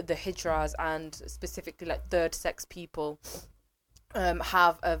 Like the Hijras and specifically like third sex people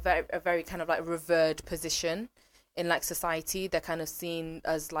have a very kind of like revered position in like society. They're kind of seen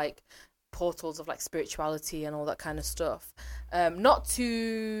as like portals of like spirituality and all that kind of stuff. Not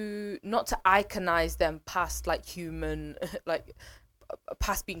to iconize them past like human, like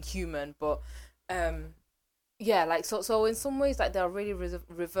past being human, but like so in some ways like they're really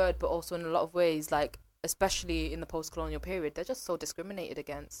revered, but also in a lot of ways, like especially in the post-colonial period, they're just so discriminated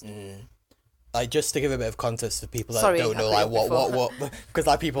against. Like just to give a bit of context for people that don't know like what because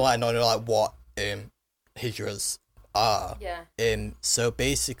like people might not know like what Hijras are. So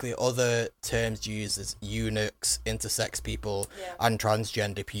basically other terms used as eunuchs, intersex people and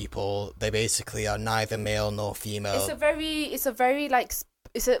transgender people, they basically are neither male nor female.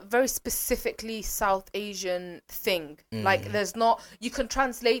 It's a very specifically South Asian thing. Like there's not, you can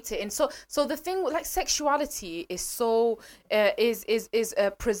translate it in so the thing with like sexuality is so is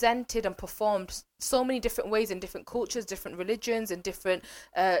presented and performed so many different ways in different cultures, different religions, and different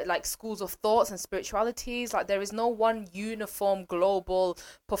like schools of thoughts and spiritualities. Like there is no one uniform global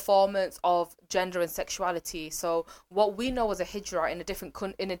performance of gender and sexuality. So what we know as a hijra in a different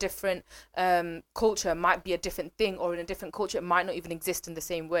culture might be a different thing, or in a different culture it might not even exist in the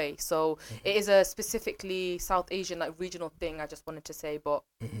same way. So it is a specifically South Asian like regional thing. I just wanted to say, but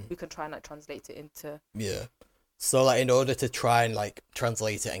we can try and like translate it into So, like, in order to try and, like,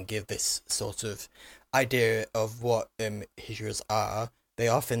 translate it and give this sort of idea of what Hijras are, they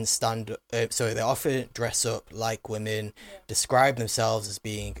often they often dress up like women, describe themselves as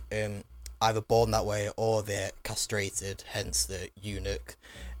being either born that way or they're castrated, hence the eunuch.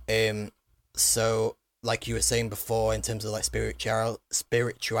 So like you were saying before, in terms of like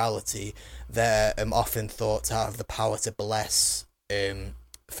spirituality, they're often thought to have the power to bless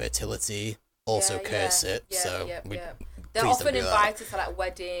fertility, also curse it. They're often invited to like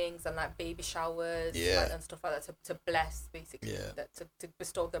weddings and like baby showers, and stuff like that to bless, basically, to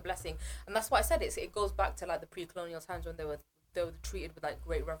bestow their blessing. And that's why I said it goes back to like the pre-colonial times when they were treated with like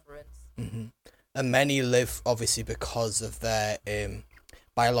great reverence. Mm-hmm. And many live obviously because of their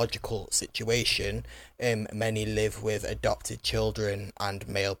biological situation. Many live with adopted children and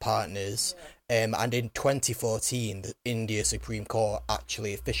male partners. And in 2014, the India Supreme Court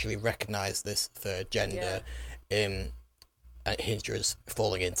actually officially recognised this third gender. Hijras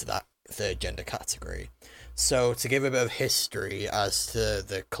falling into that third gender category. So to give a bit of history as to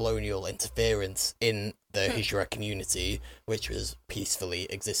the colonial interference in the Hijra community, which was peacefully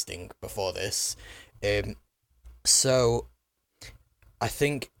existing before this, so I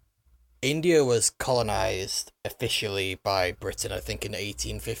think India was colonized officially by Britain, I think in the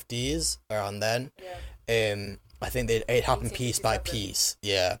 1850s, around then. I think it happened piece by piece.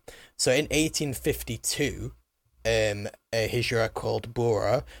 So in 1852, a Hijra called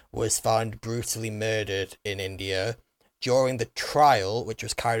Bora was found brutally murdered in India. During the trial, which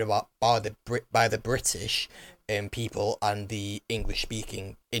was carried out by the British people and the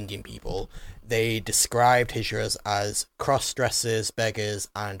English-speaking Indian people, they described Hijras as cross-dressers, beggars,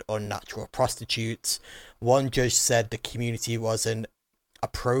 and unnatural prostitutes. One judge said the community was an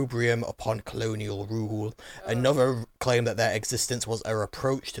opprobrium upon colonial rule. Another claimed that their existence was a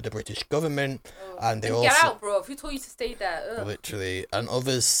reproach to the British government, and they also get out, bro. Who told you to stay there? Literally. And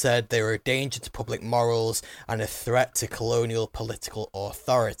others said they were a danger to public morals and a threat to colonial political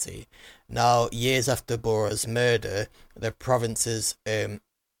authority. Now, years after Bora's murder, the provinces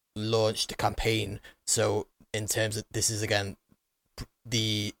launched a campaign. So, in terms of this is again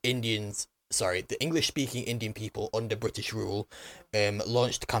the English-speaking Indian people under British rule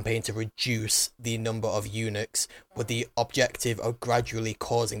launched a campaign to reduce the number of eunuchs with the objective of gradually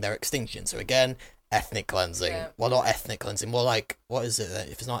causing their extinction. So again, ethnic cleansing. Well, not ethnic cleansing, more like, what is it then?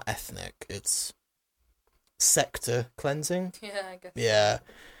 If it's not ethnic, it's sector cleansing? Yeah, I guess. Yeah.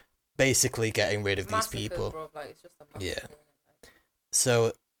 Basically getting rid of these people. Bro, like, it's just a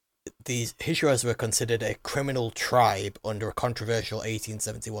So these Hijras were considered a criminal tribe under a controversial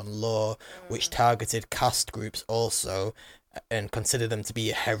 1871 law which targeted caste groups also and considered them to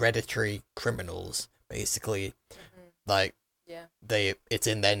be hereditary criminals, basically. Like, it's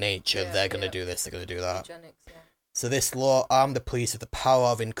in their nature, they're going to do this, they're going to do that. Eugenics, So this law armed the police with the power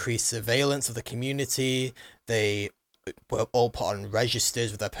of increased surveillance of the community. They were all put on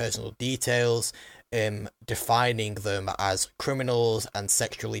registers with their personal details, defining them as criminals and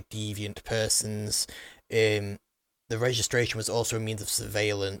sexually deviant persons. The registration was also a means of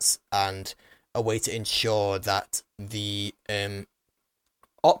surveillance and a way to ensure that the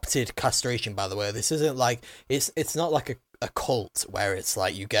opted castration, by the way, this isn't like it's not like a cult where it's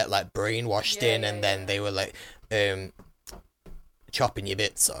like you get like brainwashed and then they were like chopping your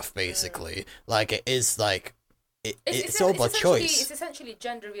bits off, basically. Like it is like it's all by choice. It's essentially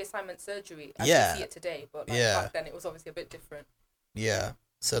gender reassignment surgery as we see it today, but like back then it was obviously a bit different.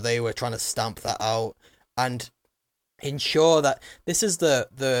 So they were trying to stamp that out and ensure that this is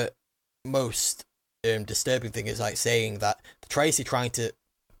the most disturbing thing, is like saying that the Tracy trying to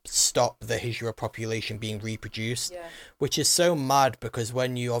stop the Hijra population being reproduced, which is so mad, because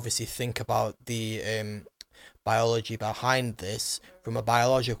when you obviously think about the biology behind this, from a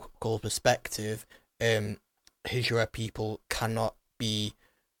biological perspective, Hijra people cannot be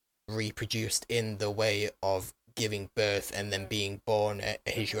reproduced in the way of giving birth and then being born a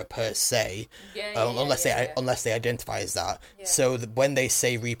Hijra per se, unless they identify as that. So when they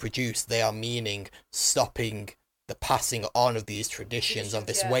say reproduce, they are meaning stopping the passing on of these traditions of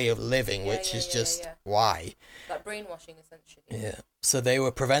this way of living, which is just why. Like brainwashing, essentially. So they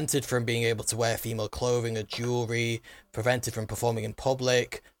were prevented from being able to wear female clothing or jewelry, prevented from performing in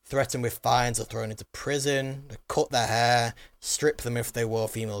public, threatened with fines or thrown into prison, cut their hair, strip them if they wore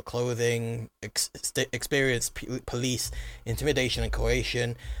female clothing, experienced police intimidation and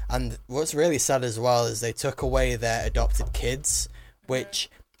coercion. And what's really sad as well is they took away their adopted kids, which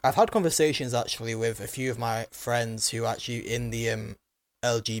I've had conversations actually with a few of my friends who are actually in the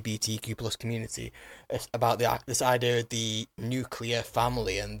LGBTQ plus community about this idea of the nuclear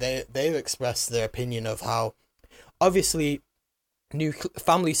family, and they've expressed their opinion of how obviously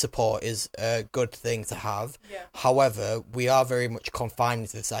family support is a good thing to have. Yeah. However, we are very much confined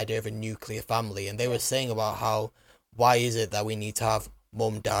to this idea of a nuclear family, and they were saying about how, why is it that we need to have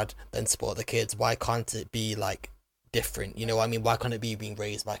mum, dad, then support the kids? Why can't it be like different? You know what I mean? Why can't it be being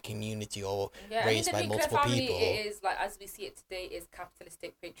raised by community or raised by multiple family, people? It is like, as we see it today, is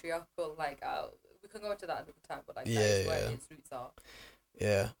capitalistic, patriarchal. Like, we can go into that another time, but like that is where its roots are.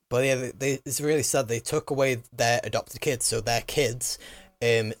 Yeah, but yeah, it's really sad. They took away their adopted kids, so their kids,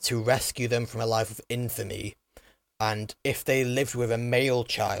 to rescue them from a life of infamy. And if they lived with a male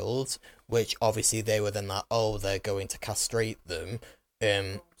child, which obviously they were then like, oh, they're going to castrate them,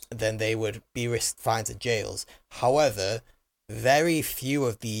 then they would be risked fines and jails. However, very few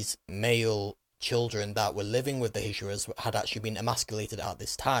of these male children that were living with the Hijras had actually been emasculated at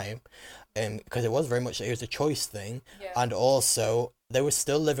this time, because it was very much, it was a choice thing, and also they were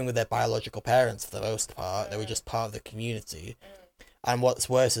still living with their biological parents for the most part. They were just part of the community. And what's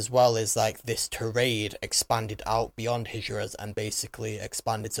worse as well is like this tirade expanded out beyond Hijras and basically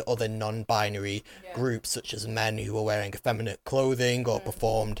expanded to other non-binary groups, such as men who were wearing effeminate clothing or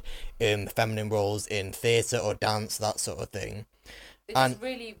performed feminine roles in theatre or dance, that sort of thing. They just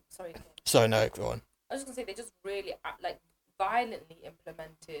really... Sorry, no, go on. I was just going to say, they just really like violently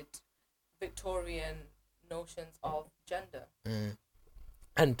implemented Victorian notions of gender.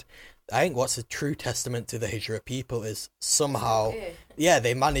 And I think what's a true testament to the Hijra people is somehow,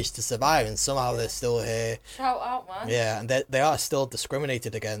 they managed to survive, and somehow they're still here. Shout out, man. Yeah, and they are still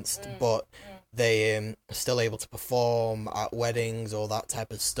discriminated against, but they are still able to perform at weddings, all that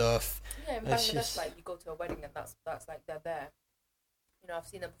type of stuff. Yeah, in Bangladesh, like, you go to a wedding and that's like they're there. You know, I've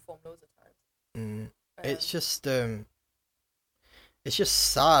seen them perform loads of times. It's just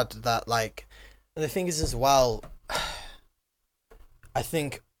sad that, like, and the thing is as well, I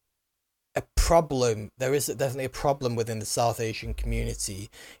think there is definitely a problem within the South Asian community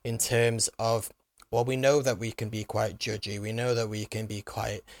in terms of, well, we know that we can be quite judgy, we know that we can be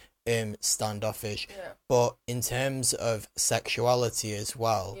quite standoffish, but in terms of sexuality as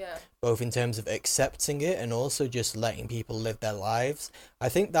well, both in terms of accepting it and also just letting people live their lives, I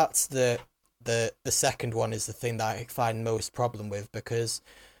think that's the second one is the thing that I find most problem with, because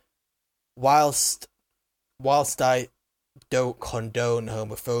whilst I don't condone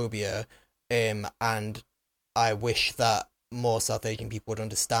homophobia, and I wish that more South Asian people would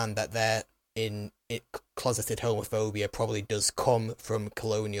understand that closeted homophobia probably does come from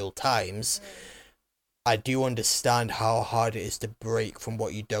colonial times. I do understand how hard it is to break from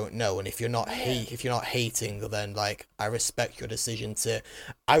what you don't know, and if you're not hating, then like I respect your decision to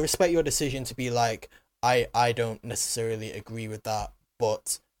be like, I don't necessarily agree with that,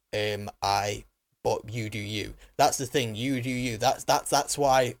 but you do you. That's the thing. You do you. That's what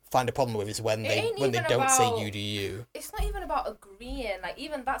I find a problem with, is when they don't say you do you. It's not even about agreeing. Like,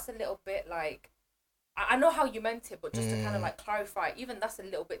 even that's a little bit like, I know how you meant it, but just to kind of like clarify, even that's a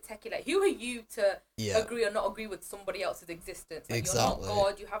little bit techie. Like, who are you to agree or not agree with somebody else's existence? Like, exactly. You're not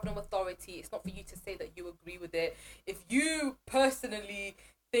God. You have no authority. It's not for you to say that you agree with it. If you personally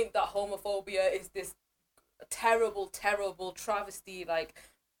think that homophobia is this terrible, terrible travesty, like,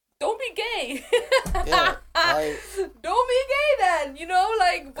 don't be gay. Don't be gay then, you know,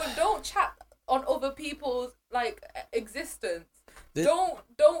 like, but don't chat on other people's like existence. Don't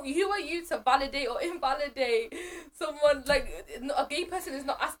who are you to validate or invalidate someone? Like, a gay person is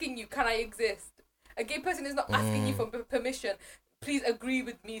not asking you, can I exist? A gay person is not asking you for permission. Please agree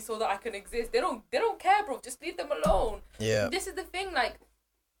with me so that I can exist. They don't care, bro. Just leave them alone. Yeah. This is the thing, like,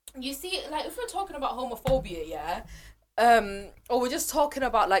 you see, like, if we're talking about homophobia, or we're just talking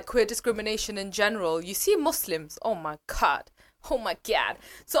about like queer discrimination in general, you see Muslims, oh my god.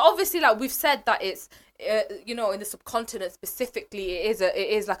 So obviously, like we've said, that it's in the subcontinent specifically, it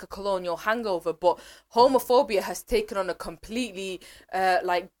is like a colonial hangover, but homophobia has taken on a completely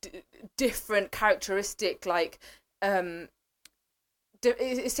different characteristic, like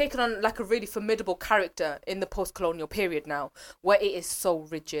it's taken on like a really formidable character in the post-colonial period now, where it is so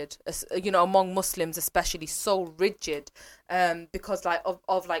rigid, among Muslims especially, so rigid, because like of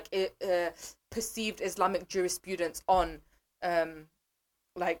perceived Islamic jurisprudence on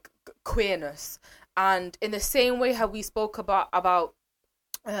like queerness. And in the same way how we spoke about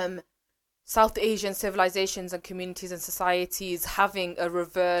South Asian civilizations and communities and societies having a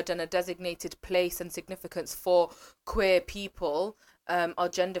revered and a designated place and significance for queer people, or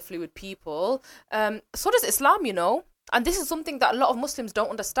gender fluid people, so does Islam, and this is something that a lot of Muslims don't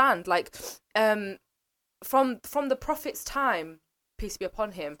understand. Like, from the Prophet's time, peace be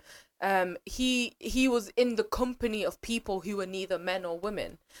upon him, he was in the company of people who were neither men or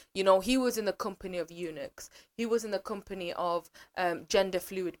women. You know, he was in the company of eunuchs. He was in the company of gender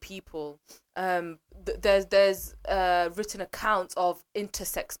fluid people. There's written accounts of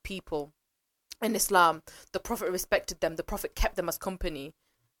intersex people in Islam. The Prophet respected them. The Prophet kept them as company.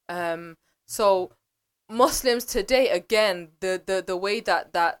 So Muslims today, again, the way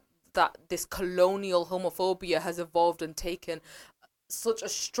that this colonial homophobia has evolved and taken such a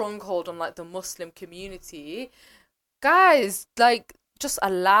stronghold on like the Muslim community, guys, like just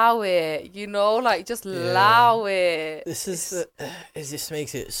allow it, you know, like just allow it. This is it just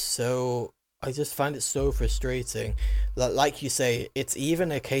makes it so, I just find it so frustrating. Like you say, it's even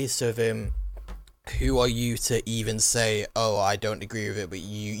a case of who are you to even say, oh, I don't agree with it, but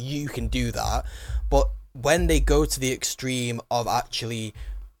you can do that. But when they go to the extreme of actually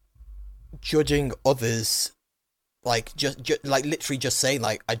judging others, like just like literally just saying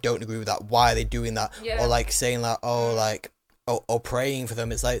like, I don't agree with that, why are they doing that? Or like saying like, oh, like or praying for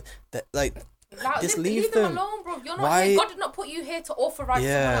them, it's like that, like just leave them alone, bro. You're not here. God did not put you here to authorize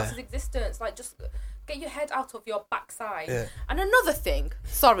someone else's existence. Like, just get your head out of your backside. And another thing,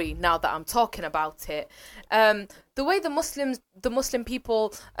 sorry, now that I'm talking about it, the way the Muslim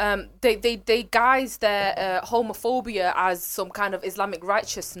people, they guise their homophobia as some kind of Islamic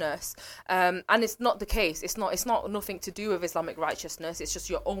righteousness, and it's not the case. It's not nothing to do with Islamic righteousness. It's just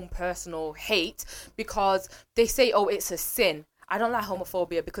your own personal hate, because they say, oh, it's a sin. I don't like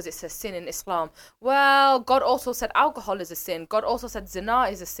homophobia because it's a sin in Islam. Well, God also said alcohol is a sin. God also said zina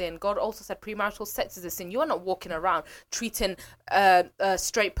is a sin. God also said premarital sex is a sin. You're not walking around treating a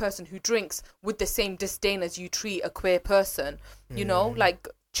straight person who drinks with the same disdain as you treat a queer person. You know, like,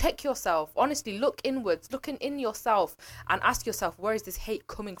 check yourself. Honestly, look inwards, look in yourself and ask yourself, where is this hate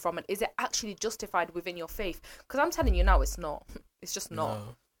coming from? And is it actually justified within your faith? Because I'm telling you now, it's not. It's just not.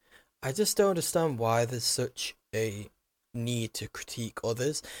 No. I just don't understand why there's such a need to critique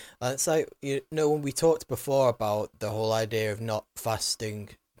others. And it's like, you know, when we talked before about the whole idea of not fasting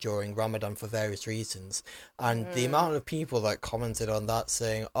during Ramadan for various reasons, and the amount of people that commented on that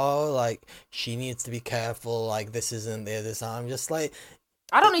saying, oh, like, she needs to be careful, like, this isn't the other side. I'm just like,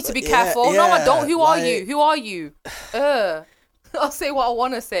 I don't need to be careful. No, I don't. Who are you? I'll say what I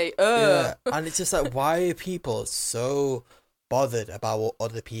want to say. And it's just like, why are people so bothered about what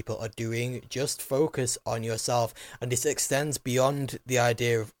other people are doing? Just focus on yourself. And this extends beyond the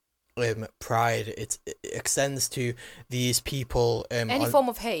idea of pride. It extends to these people, any form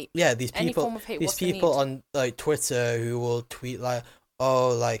of hate. Yeah, these people, these people on like Twitter who will tweet like, oh,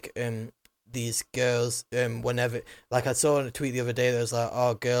 like these girls, whenever, like I saw a tweet the other day that was like,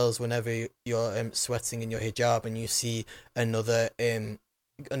 oh, girls, whenever you're sweating in your hijab and you see another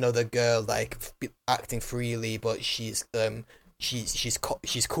girl like acting freely, but she's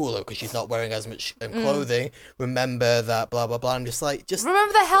cooler because she's not wearing as much clothing, remember that, blah blah blah. I'm just like,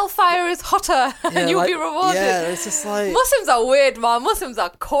 remember the hellfire is hotter, and you'll be rewarded. Yeah, it's just like, Muslims are weird, man. Muslims are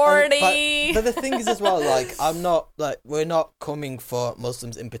corny. But the thing is as well, like, I'm not, like, we're not coming for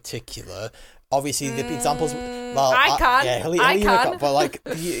Muslims in particular. Obviously, the examples. Well, I can. But like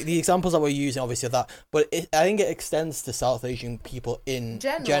the examples that we're using, obviously that. But I think it extends to South Asian people in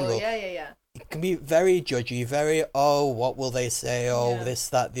general. Yeah. It can be very judgy, very, oh, what will they say? Oh, this,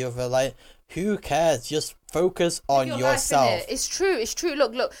 that, the other. Like, who cares? Just focus on yourself. It's true.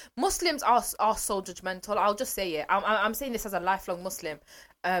 Look. Muslims are so judgmental. I'll just say it. I'm saying this as a lifelong Muslim,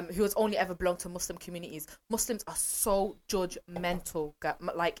 who has only ever belonged to Muslim communities. Muslims are so judgmental.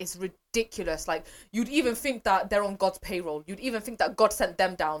 Like, it's ridiculous. Like, you'd even think that they're on God's payroll. You'd even think that God sent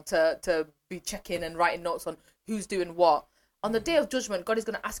them down to be checking and writing notes on who's doing what. On the day of judgment, God is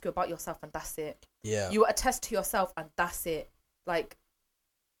going to ask you about yourself, and that's it. Yeah. You attest to yourself, and that's it. Like,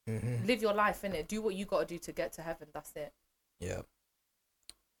 live your life, innit? Do what you got to do to get to heaven. That's it. Yeah.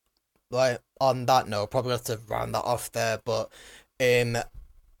 Like, on that note, probably have to round that off there, but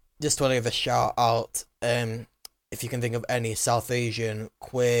just want to give a shout out, if you can think of any South Asian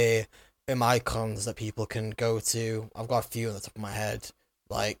queer icons that people can go to. I've got a few on the top of my head.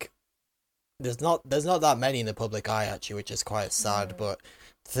 Like, there's not that many in the public eye, actually, which is quite sad, but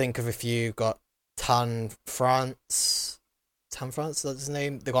think of a few. Got Tan France, that's his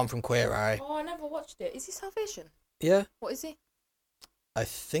name, the one from Queer Eye. Oh, I never watched it. Is he South Asian? Yeah. What is he? I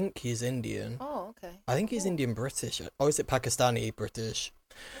think he's Indian. Oh, okay. I think he's Indian British. Or is it Pakistani British?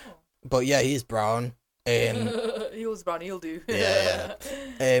 Oh. But yeah, he's brown. He was brown, he'll do. Yeah.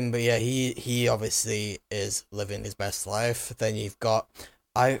 But yeah, he obviously is living his best life. Then you've got,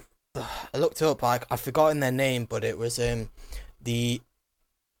 I looked up, like, I've forgotten their name, but it was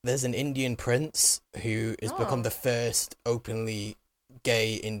there's an Indian prince who has become the first openly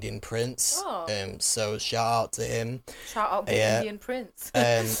gay Indian prince. Oh. So shout out to him. Shout out to Indian prince.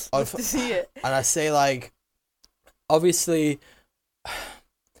 Love to see it. And I say, like, obviously,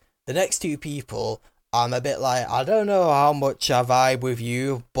 the next two people, I'm a bit like, I don't know how much I vibe with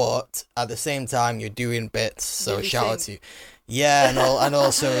you, but at the same time, you're doing bits. So shout out to you. Yeah, and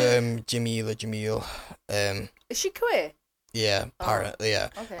also Jamil. Is she queer? Yeah, apparently, yeah.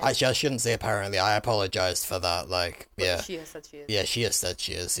 Okay. Actually, I shouldn't say apparently. I apologise for that. Like, but yeah. She has said she is. Yeah, she has said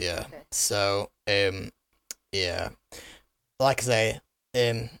she is, yeah. Okay. So, yeah. Like I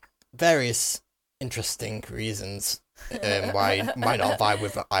say, various interesting reasons why I might not vibe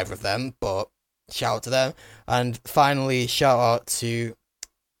with either of them, but shout out to them. And finally, shout out to,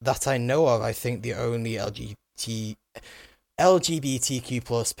 that I know of, I think the only LGBTQ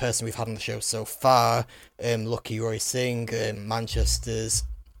plus person we've had on the show so far, Lucky Roy Singh, Manchester's,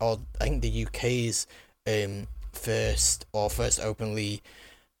 or I think the UK's first openly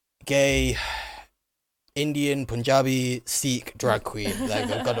gay Indian, Punjabi, Sikh drag queen. Like,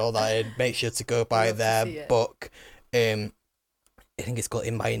 I've got all that in. Make sure to go buy their book. I think it's called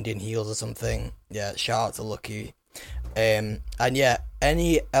In My Indian Heels or something. Yeah, shout out to Lucky. And yeah,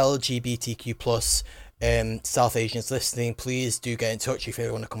 any LGBTQ plus South Asians listening, please do get in touch if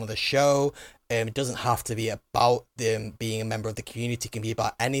you want to come on the show. It doesn't have to be about them being a member of the community. It can be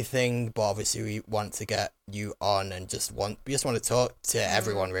about anything, but obviously we want to get you on and we just want to talk to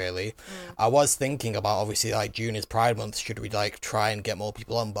everyone, really. I was thinking about, obviously, like, June is Pride Month. Should we, like, try and get more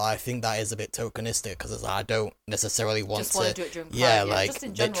people on? But I think that is a bit tokenistic, because I don't necessarily want to do it during Pride. Yeah, like, just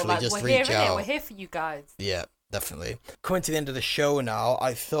in general, literally like, just we're reach here, out. We're here for you guys. Yeah. Definitely. Coming to the end of the show now,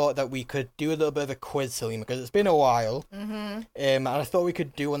 I thought that we could do a little bit of a quiz, Halima, because it's been a while. And I thought we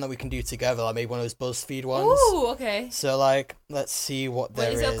could do one that we can do together, like maybe one of those BuzzFeed ones. Ooh, okay. So, like, let's see what there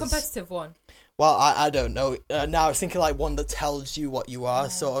is. Is it a competitive one? Well, I don't know. Now I was thinking, like, one that tells you what you are,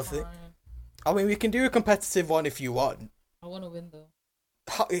 sort of thing. I mean, we can do a competitive one if you want. I want to win, though.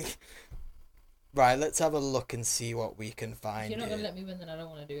 Right, let's have a look and see what we can find. If you're not going to let me win, then I don't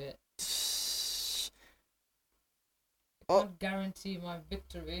want to do it. Oh. I can't guarantee my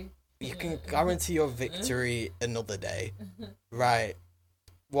victory. You can guarantee your victory another day. Right.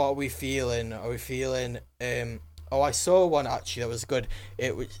 What are we feeling? Are we feeling... I saw one, actually, that was good.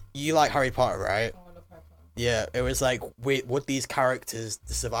 It was... You like Harry Potter, right? Oh, I love Harry Potter. Yeah, it was like, would these characters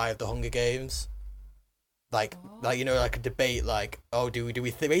survive the Hunger Games? Like, you know, like a debate, like, do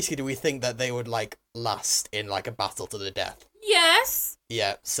we think that they would, like, last in, like, a battle to the death? Yes!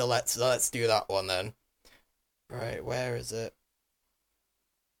 Yeah, so let's do that one then. Right, where is it?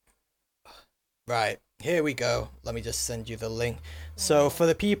 Right, here we go. Let me just send you the link. So for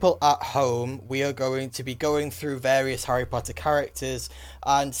the people at home, we are going to be going through various Harry Potter characters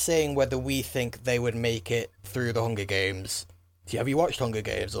and saying whether we think they would make it through the Hunger Games. Have you watched Hunger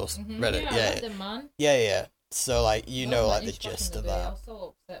Games or read it? Yeah, I read them, man. Yeah. So, like, you know, like, the gist of that. I was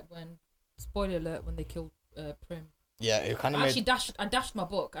so upset when, spoiler alert, when they killed Prim. Yeah, it kind of I dashed my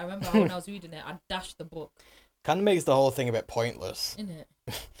book. I remember when I was reading it, I dashed the book. Kind of makes the whole thing a bit pointless. Innit?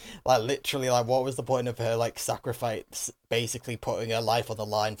 Like, literally, like, what was the point of her, like, sacrifice, basically putting her life on the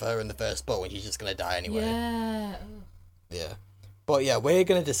line for her in the first book when she's just gonna die anyway? Yeah. Yeah. But yeah, we're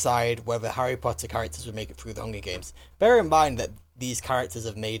gonna decide whether Harry Potter characters would make it through the Hunger Games. Bear in mind that these characters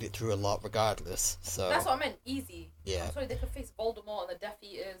have made it through a lot regardless, so... That's what I meant, easy. Yeah. I'm sorry, they could face Voldemort and the Death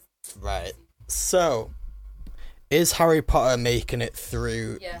Eaters. Right. Easy. So, is Harry Potter making it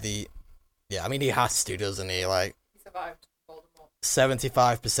through Yeah. Yeah, I mean, he has to, doesn't he? Like, He survived Voldemort.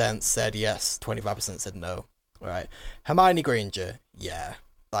 75% said yes, 25% said no. Right. Hermione Granger, yeah.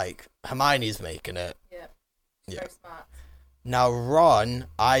 Like, Hermione's making it. Yeah. Yeah. Very smart. Now, Ron,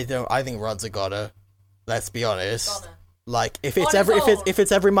 I think Ron's a goner. Let's be honest. Goner. Like, if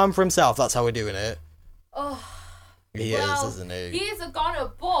it's every man for himself, that's how we're doing it. Oh. He is, isn't he? He is a goner,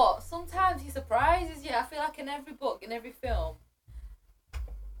 but sometimes he surprises you. I feel like in every book, in every film,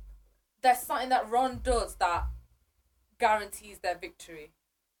 there's something that Ron does that guarantees their victory.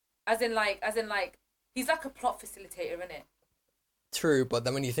 As in like, he's like a plot facilitator, innit? True, but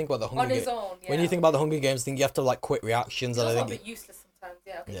then when you think about the Hunger Games, on his own, yeah. when you think about the Hunger Games thing, you have to like quick reactions, and I think a bit useless sometimes.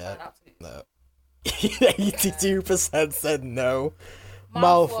 Yeah, okay, yeah, fine, absolutely. no. 82% said no.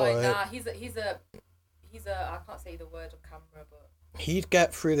 Malfoy. Nah, he's a. I can't say the word on camera, but he'd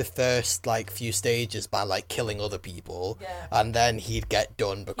get through the first like few stages by like killing other people, yeah. And then he'd get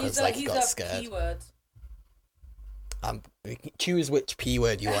done because he got scared. P-word. Choose which P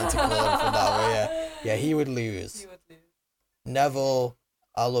word you want to call him from that way. Yeah, he would lose. He would lose. Neville,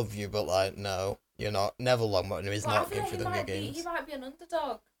 I love you, but like, no, you're not. Neville Longbottom is not getting through the Hunger Games. He might be an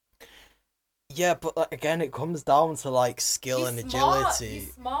underdog. Yeah, but like, again, it comes down to like skill and agility.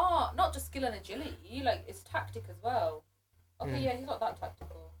 He's smart. Not just skill and agility. Like, it's tactic as well. Okay, yeah, he's not that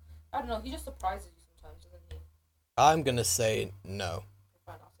tactical. I don't know. He just surprises you sometimes, doesn't he? I'm gonna say no.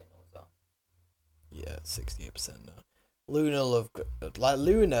 Fine, I'll say no as well. Yeah, 68% no. Luna like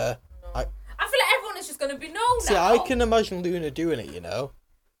Luna. No. I feel like everyone is just gonna be no now. See, I can imagine Luna doing it. You know.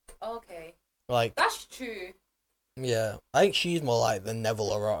 Okay. Like. That's true. Yeah, I think she's more like the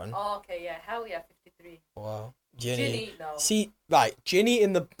Neville or Rotten. Oh, okay, yeah, hell yeah, 53. Wow. Ginny, no. See, right, Ginny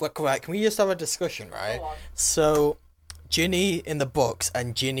in the book, right, can we just have a discussion, right? Go on. So, Ginny in the books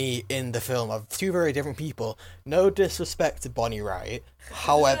and Ginny in the film are two very different people. No disrespect to Bonnie Wright.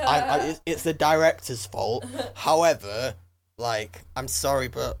 However, it's the director's fault. However, like, I'm sorry,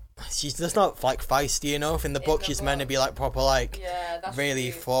 but she's just not, like, feisty enough. In the book, she's meant to be, like, proper, like,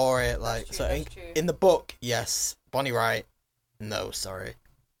 really true. For it. Like, so in the book, yes, Bonnie Wright, no, sorry.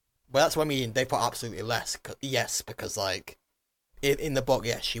 Well, that's what I mean. They put absolutely less. Yes, because, like, in the book,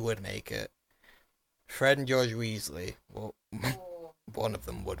 yes, she would make it. Fred and George Weasley, well, one of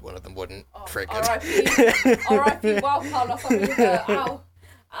them would, one of them wouldn't. Triggered. R.I.P. Wow, Carlos, ow.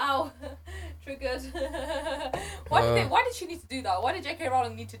 Ow. Triggered. Why did she need to do that? Why did J.K.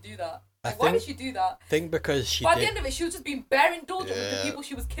 Rowling need to do that? Why did she do that? I think because she By the end of it, she was just being bare indulgent with the people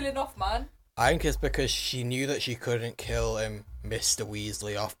she was killing off, man. I think it's because she knew that she couldn't kill Mr.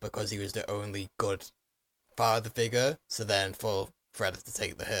 Weasley off because he was the only good father figure. So then for Fred to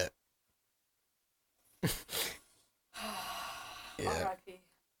take the hit. Yeah.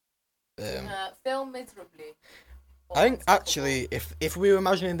 Fail miserably. I think actually, if we were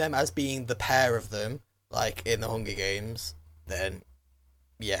imagining them as being the pair of them, like in the Hunger Games, then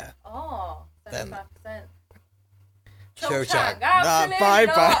yeah. Oh, 75%. Cho-Chang. Bye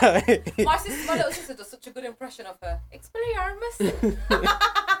bye. My little sister does such a good impression of her. Expelliarmus.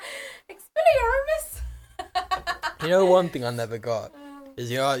 Expelliarmus. You know, one thing I never got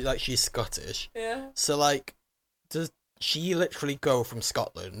is, you know, like, she's Scottish. Yeah. So, like, does she literally go from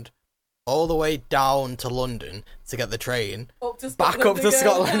Scotland all the way down to London to get the train, back up to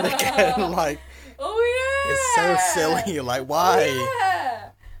Scotland again? Like, oh yeah, it's so silly. Like, why?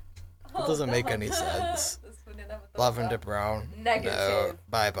 Oh, yeah. It doesn't make any sense. Lavender Brown. Negative. No.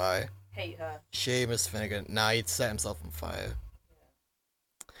 Bye bye. Hate her. Seamus Finnegan. Nah, he'd set himself on fire.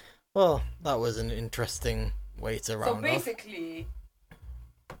 Yeah. Well, that was an interesting way to round off. So basically,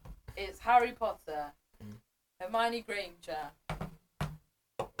 it's Harry Potter, Hermione Granger,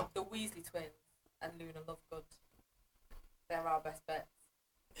 the Weasley twins, and Luna Lovegood. They're our best bets.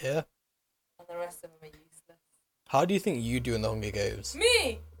 Yeah. And the rest of them are useless. How do you think you do in the Hunger Games?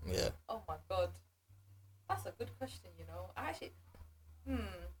 Me? Yeah. Oh my god. That's a good question, you know.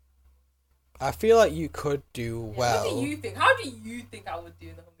 I feel like you could do well. What do you think? How do you think I would do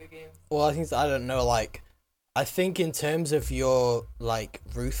in the Hunger Games? Well, I don't know, like, I think in terms of your, like,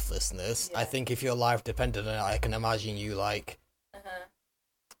 ruthlessness, I think if your life depended on it, I can imagine you, like,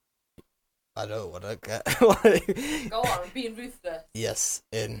 I don't know what I get. Like, go on, being ruthless. Yes,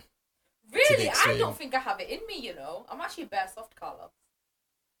 Really? I don't think I have it in me, you know. I'm actually bare soft, Carlos.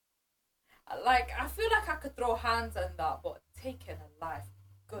 Like, I feel like I could throw hands on that, but taking a life,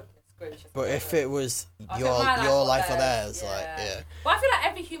 goodness gracious. But if it was your life or theirs, like, yeah. But I feel like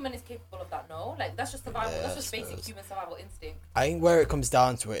every human is capable of that, no? Like, that's just survival. That's just basic human survival instinct. I think where it comes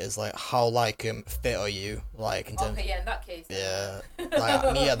down to it is, like, how, like, fit are you? Like, in terms... Okay, yeah, in that case. Yeah.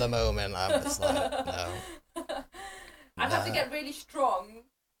 Like, me at the moment, I'm just like, no. I'd have to get really strong.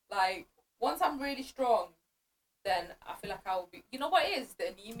 Like, once I'm really strong, then I feel like I will be... You know what it is? The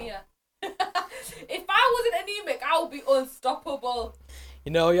anemia. If I wasn't anemic, I would be unstoppable.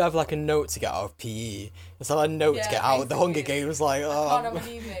 You know, you have like a note to get out of PE. It's like a note to get out of the Hunger Games. Like, I can't, I'm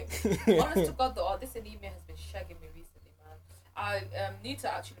anemic. Honest to God, though, this anemia has been shagging me recently, man. I need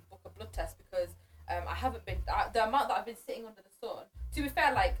to actually book a blood test because I haven't been the amount that I've been sitting under the sun. To be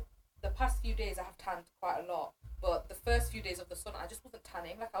fair, like the past few days, I have tanned quite a lot. But the first few days of the sun, I just wasn't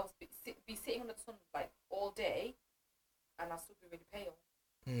tanning. Like I was be sitting under the sun like all day, and I'll still be really pale.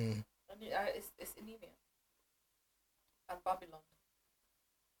 Mm. It's anemia. And Babylon.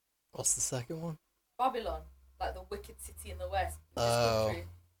 What's the second one? Babylon, like the wicked city in the west. Oh.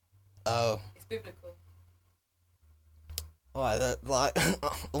 It's biblical. Like, I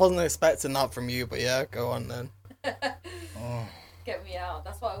wasn't expecting that from you, but yeah, go on then. Oh. Get me out.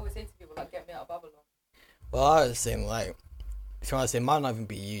 That's what I always say to people, like, get me out of Babylon. Well, I was saying, like, if you want to say, it might not even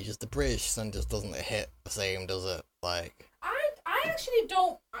be you, just the British sun just doesn't hit the same, does it? Like... I actually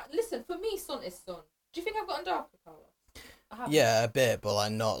don't... Listen, for me, sun is sun. Do you think I've gotten darker, Carlos? Yeah, a bit, but,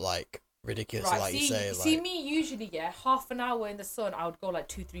 like, not, like, ridiculous, right, like see, you say. see Like, me usually, yeah, half an hour in the sun, I would go like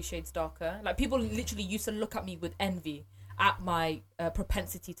 2-3 shades darker. Like people literally used to look at me with envy at my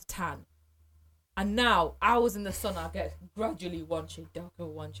propensity to tan. And now, hours in the sun, I get gradually 1 shade darker,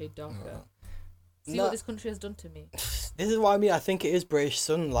 1 shade darker. See what this country has done to me. This is what I mean. I think it is British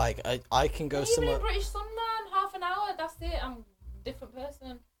sun. Like, I can go somewhere. Even in British sun, man, half an hour, that's it. I'm a different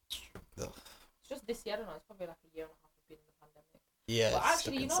person. Ugh. It's just this year, I don't know, it's probably like a year and a half of being in the pandemic. Yeah, but actually,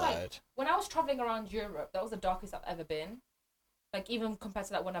 stuck you know, inside. like, when I was travelling around Europe, that was the darkest I've ever been. Like, even compared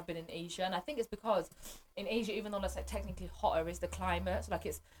to, like, when I've been in Asia. And I think it's because in Asia, even though it's, like, technically hotter, is the climate. So, like,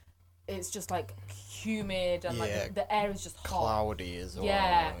 it's just like humid and like the air is just hot. Cloudy as well.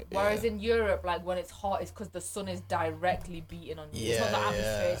 Yeah. Whereas in Europe, like when it's hot, it's because the sun is directly beating on you. It's not the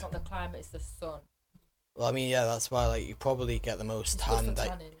atmosphere, it's not the climate, it's the sun. Well, I mean, yeah, that's why like you probably get the most tan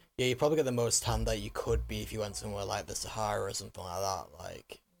that. Yeah, you probably get the most tan that you could be if you went somewhere like the Sahara or something like that,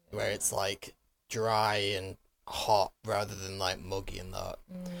 like where it's like dry and hot rather than like muggy and that.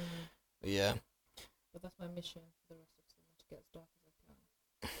 Yeah. But that's my mission for the rest of summer, to get as dark as I can.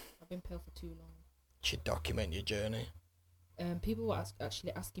 I've been pale for too long. You should document your journey. People were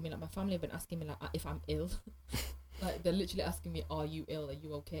actually asking me, like my family have been asking me like if I'm ill. Like they're literally asking me, "Are you ill? Are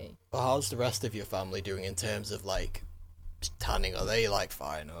you okay?" Well, how's the rest of your family doing in terms of like tanning? Are they like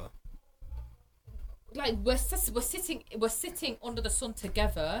fine or? Like we're sitting under the sun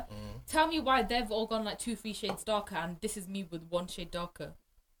together. Tell me why they've all gone like 2-3 shades darker, and this is me with 1 shade darker.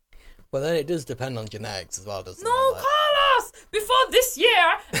 Well, then it does depend on genetics as well, doesn't it? No, Like... Carlos! Before this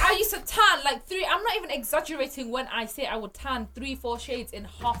year, I used to tan like 3... I'm not even exaggerating when I say I would tan 3-4 shades in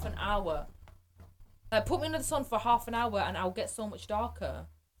half an hour. Like, put me under the sun for half an hour and I'll get so much darker.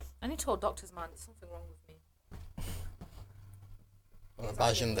 I need to tell doctors, man. There's something wrong with me. Well,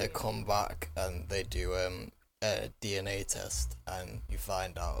 imagine they come back and they do a DNA test and you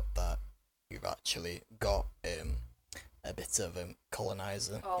find out that you've actually got... a bit of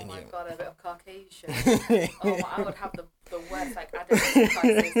colonizer. Oh in my you. god, a bit of Caucasian. I would have the worst like identity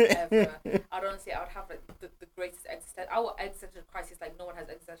crisis ever. I'd honestly, I would have like the greatest existential crisis like no one has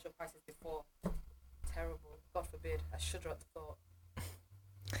existential crisis before. Terrible. God forbid. I shudder at the thought.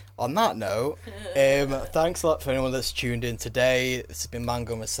 On that note, thanks a lot for anyone that's tuned in today. This has been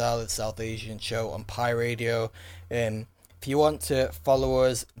Mango Masala, the South Asian show on Pi Radio. If you want to follow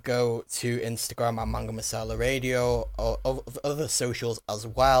us, go to Instagram at Mango Masala Radio, or other socials as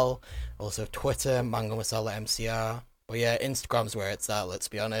well. Also Twitter, Mango Masala MCR. But yeah, Instagram's where it's at, let's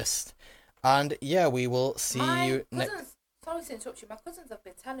be honest. And yeah, we will see you next... Sorry to interrupt you. My cousins have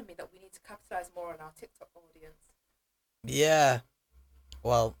been telling me that we need to capitalise more on our TikTok audience. Yeah.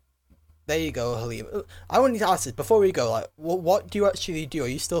 Well, there you go, Halima. I wanted to ask this, before we go, like, what do you actually do? Are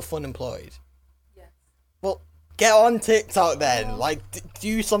you still fun employed? Yes. Well, get on TikTok then. Like,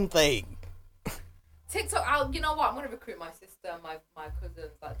 do something. TikTok, you know what? I'm gonna recruit my sister and my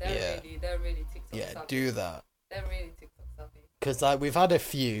cousins. Like, they're really TikTok savvy. Do that. They're really TikTok savvy. Because like we've had a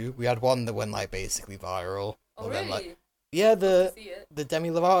few. We had one that went like basically viral. Oh really? Then, like, yeah, the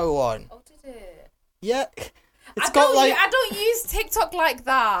Demi Lovato one. Oh, did it? Yeah. I don't use TikTok like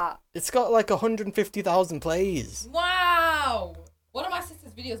that. It's got like 150,000 plays. Wow. One of my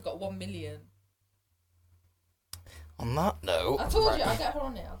sister's videos got 1 million. On that note, I told you, I'll get her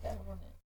on it.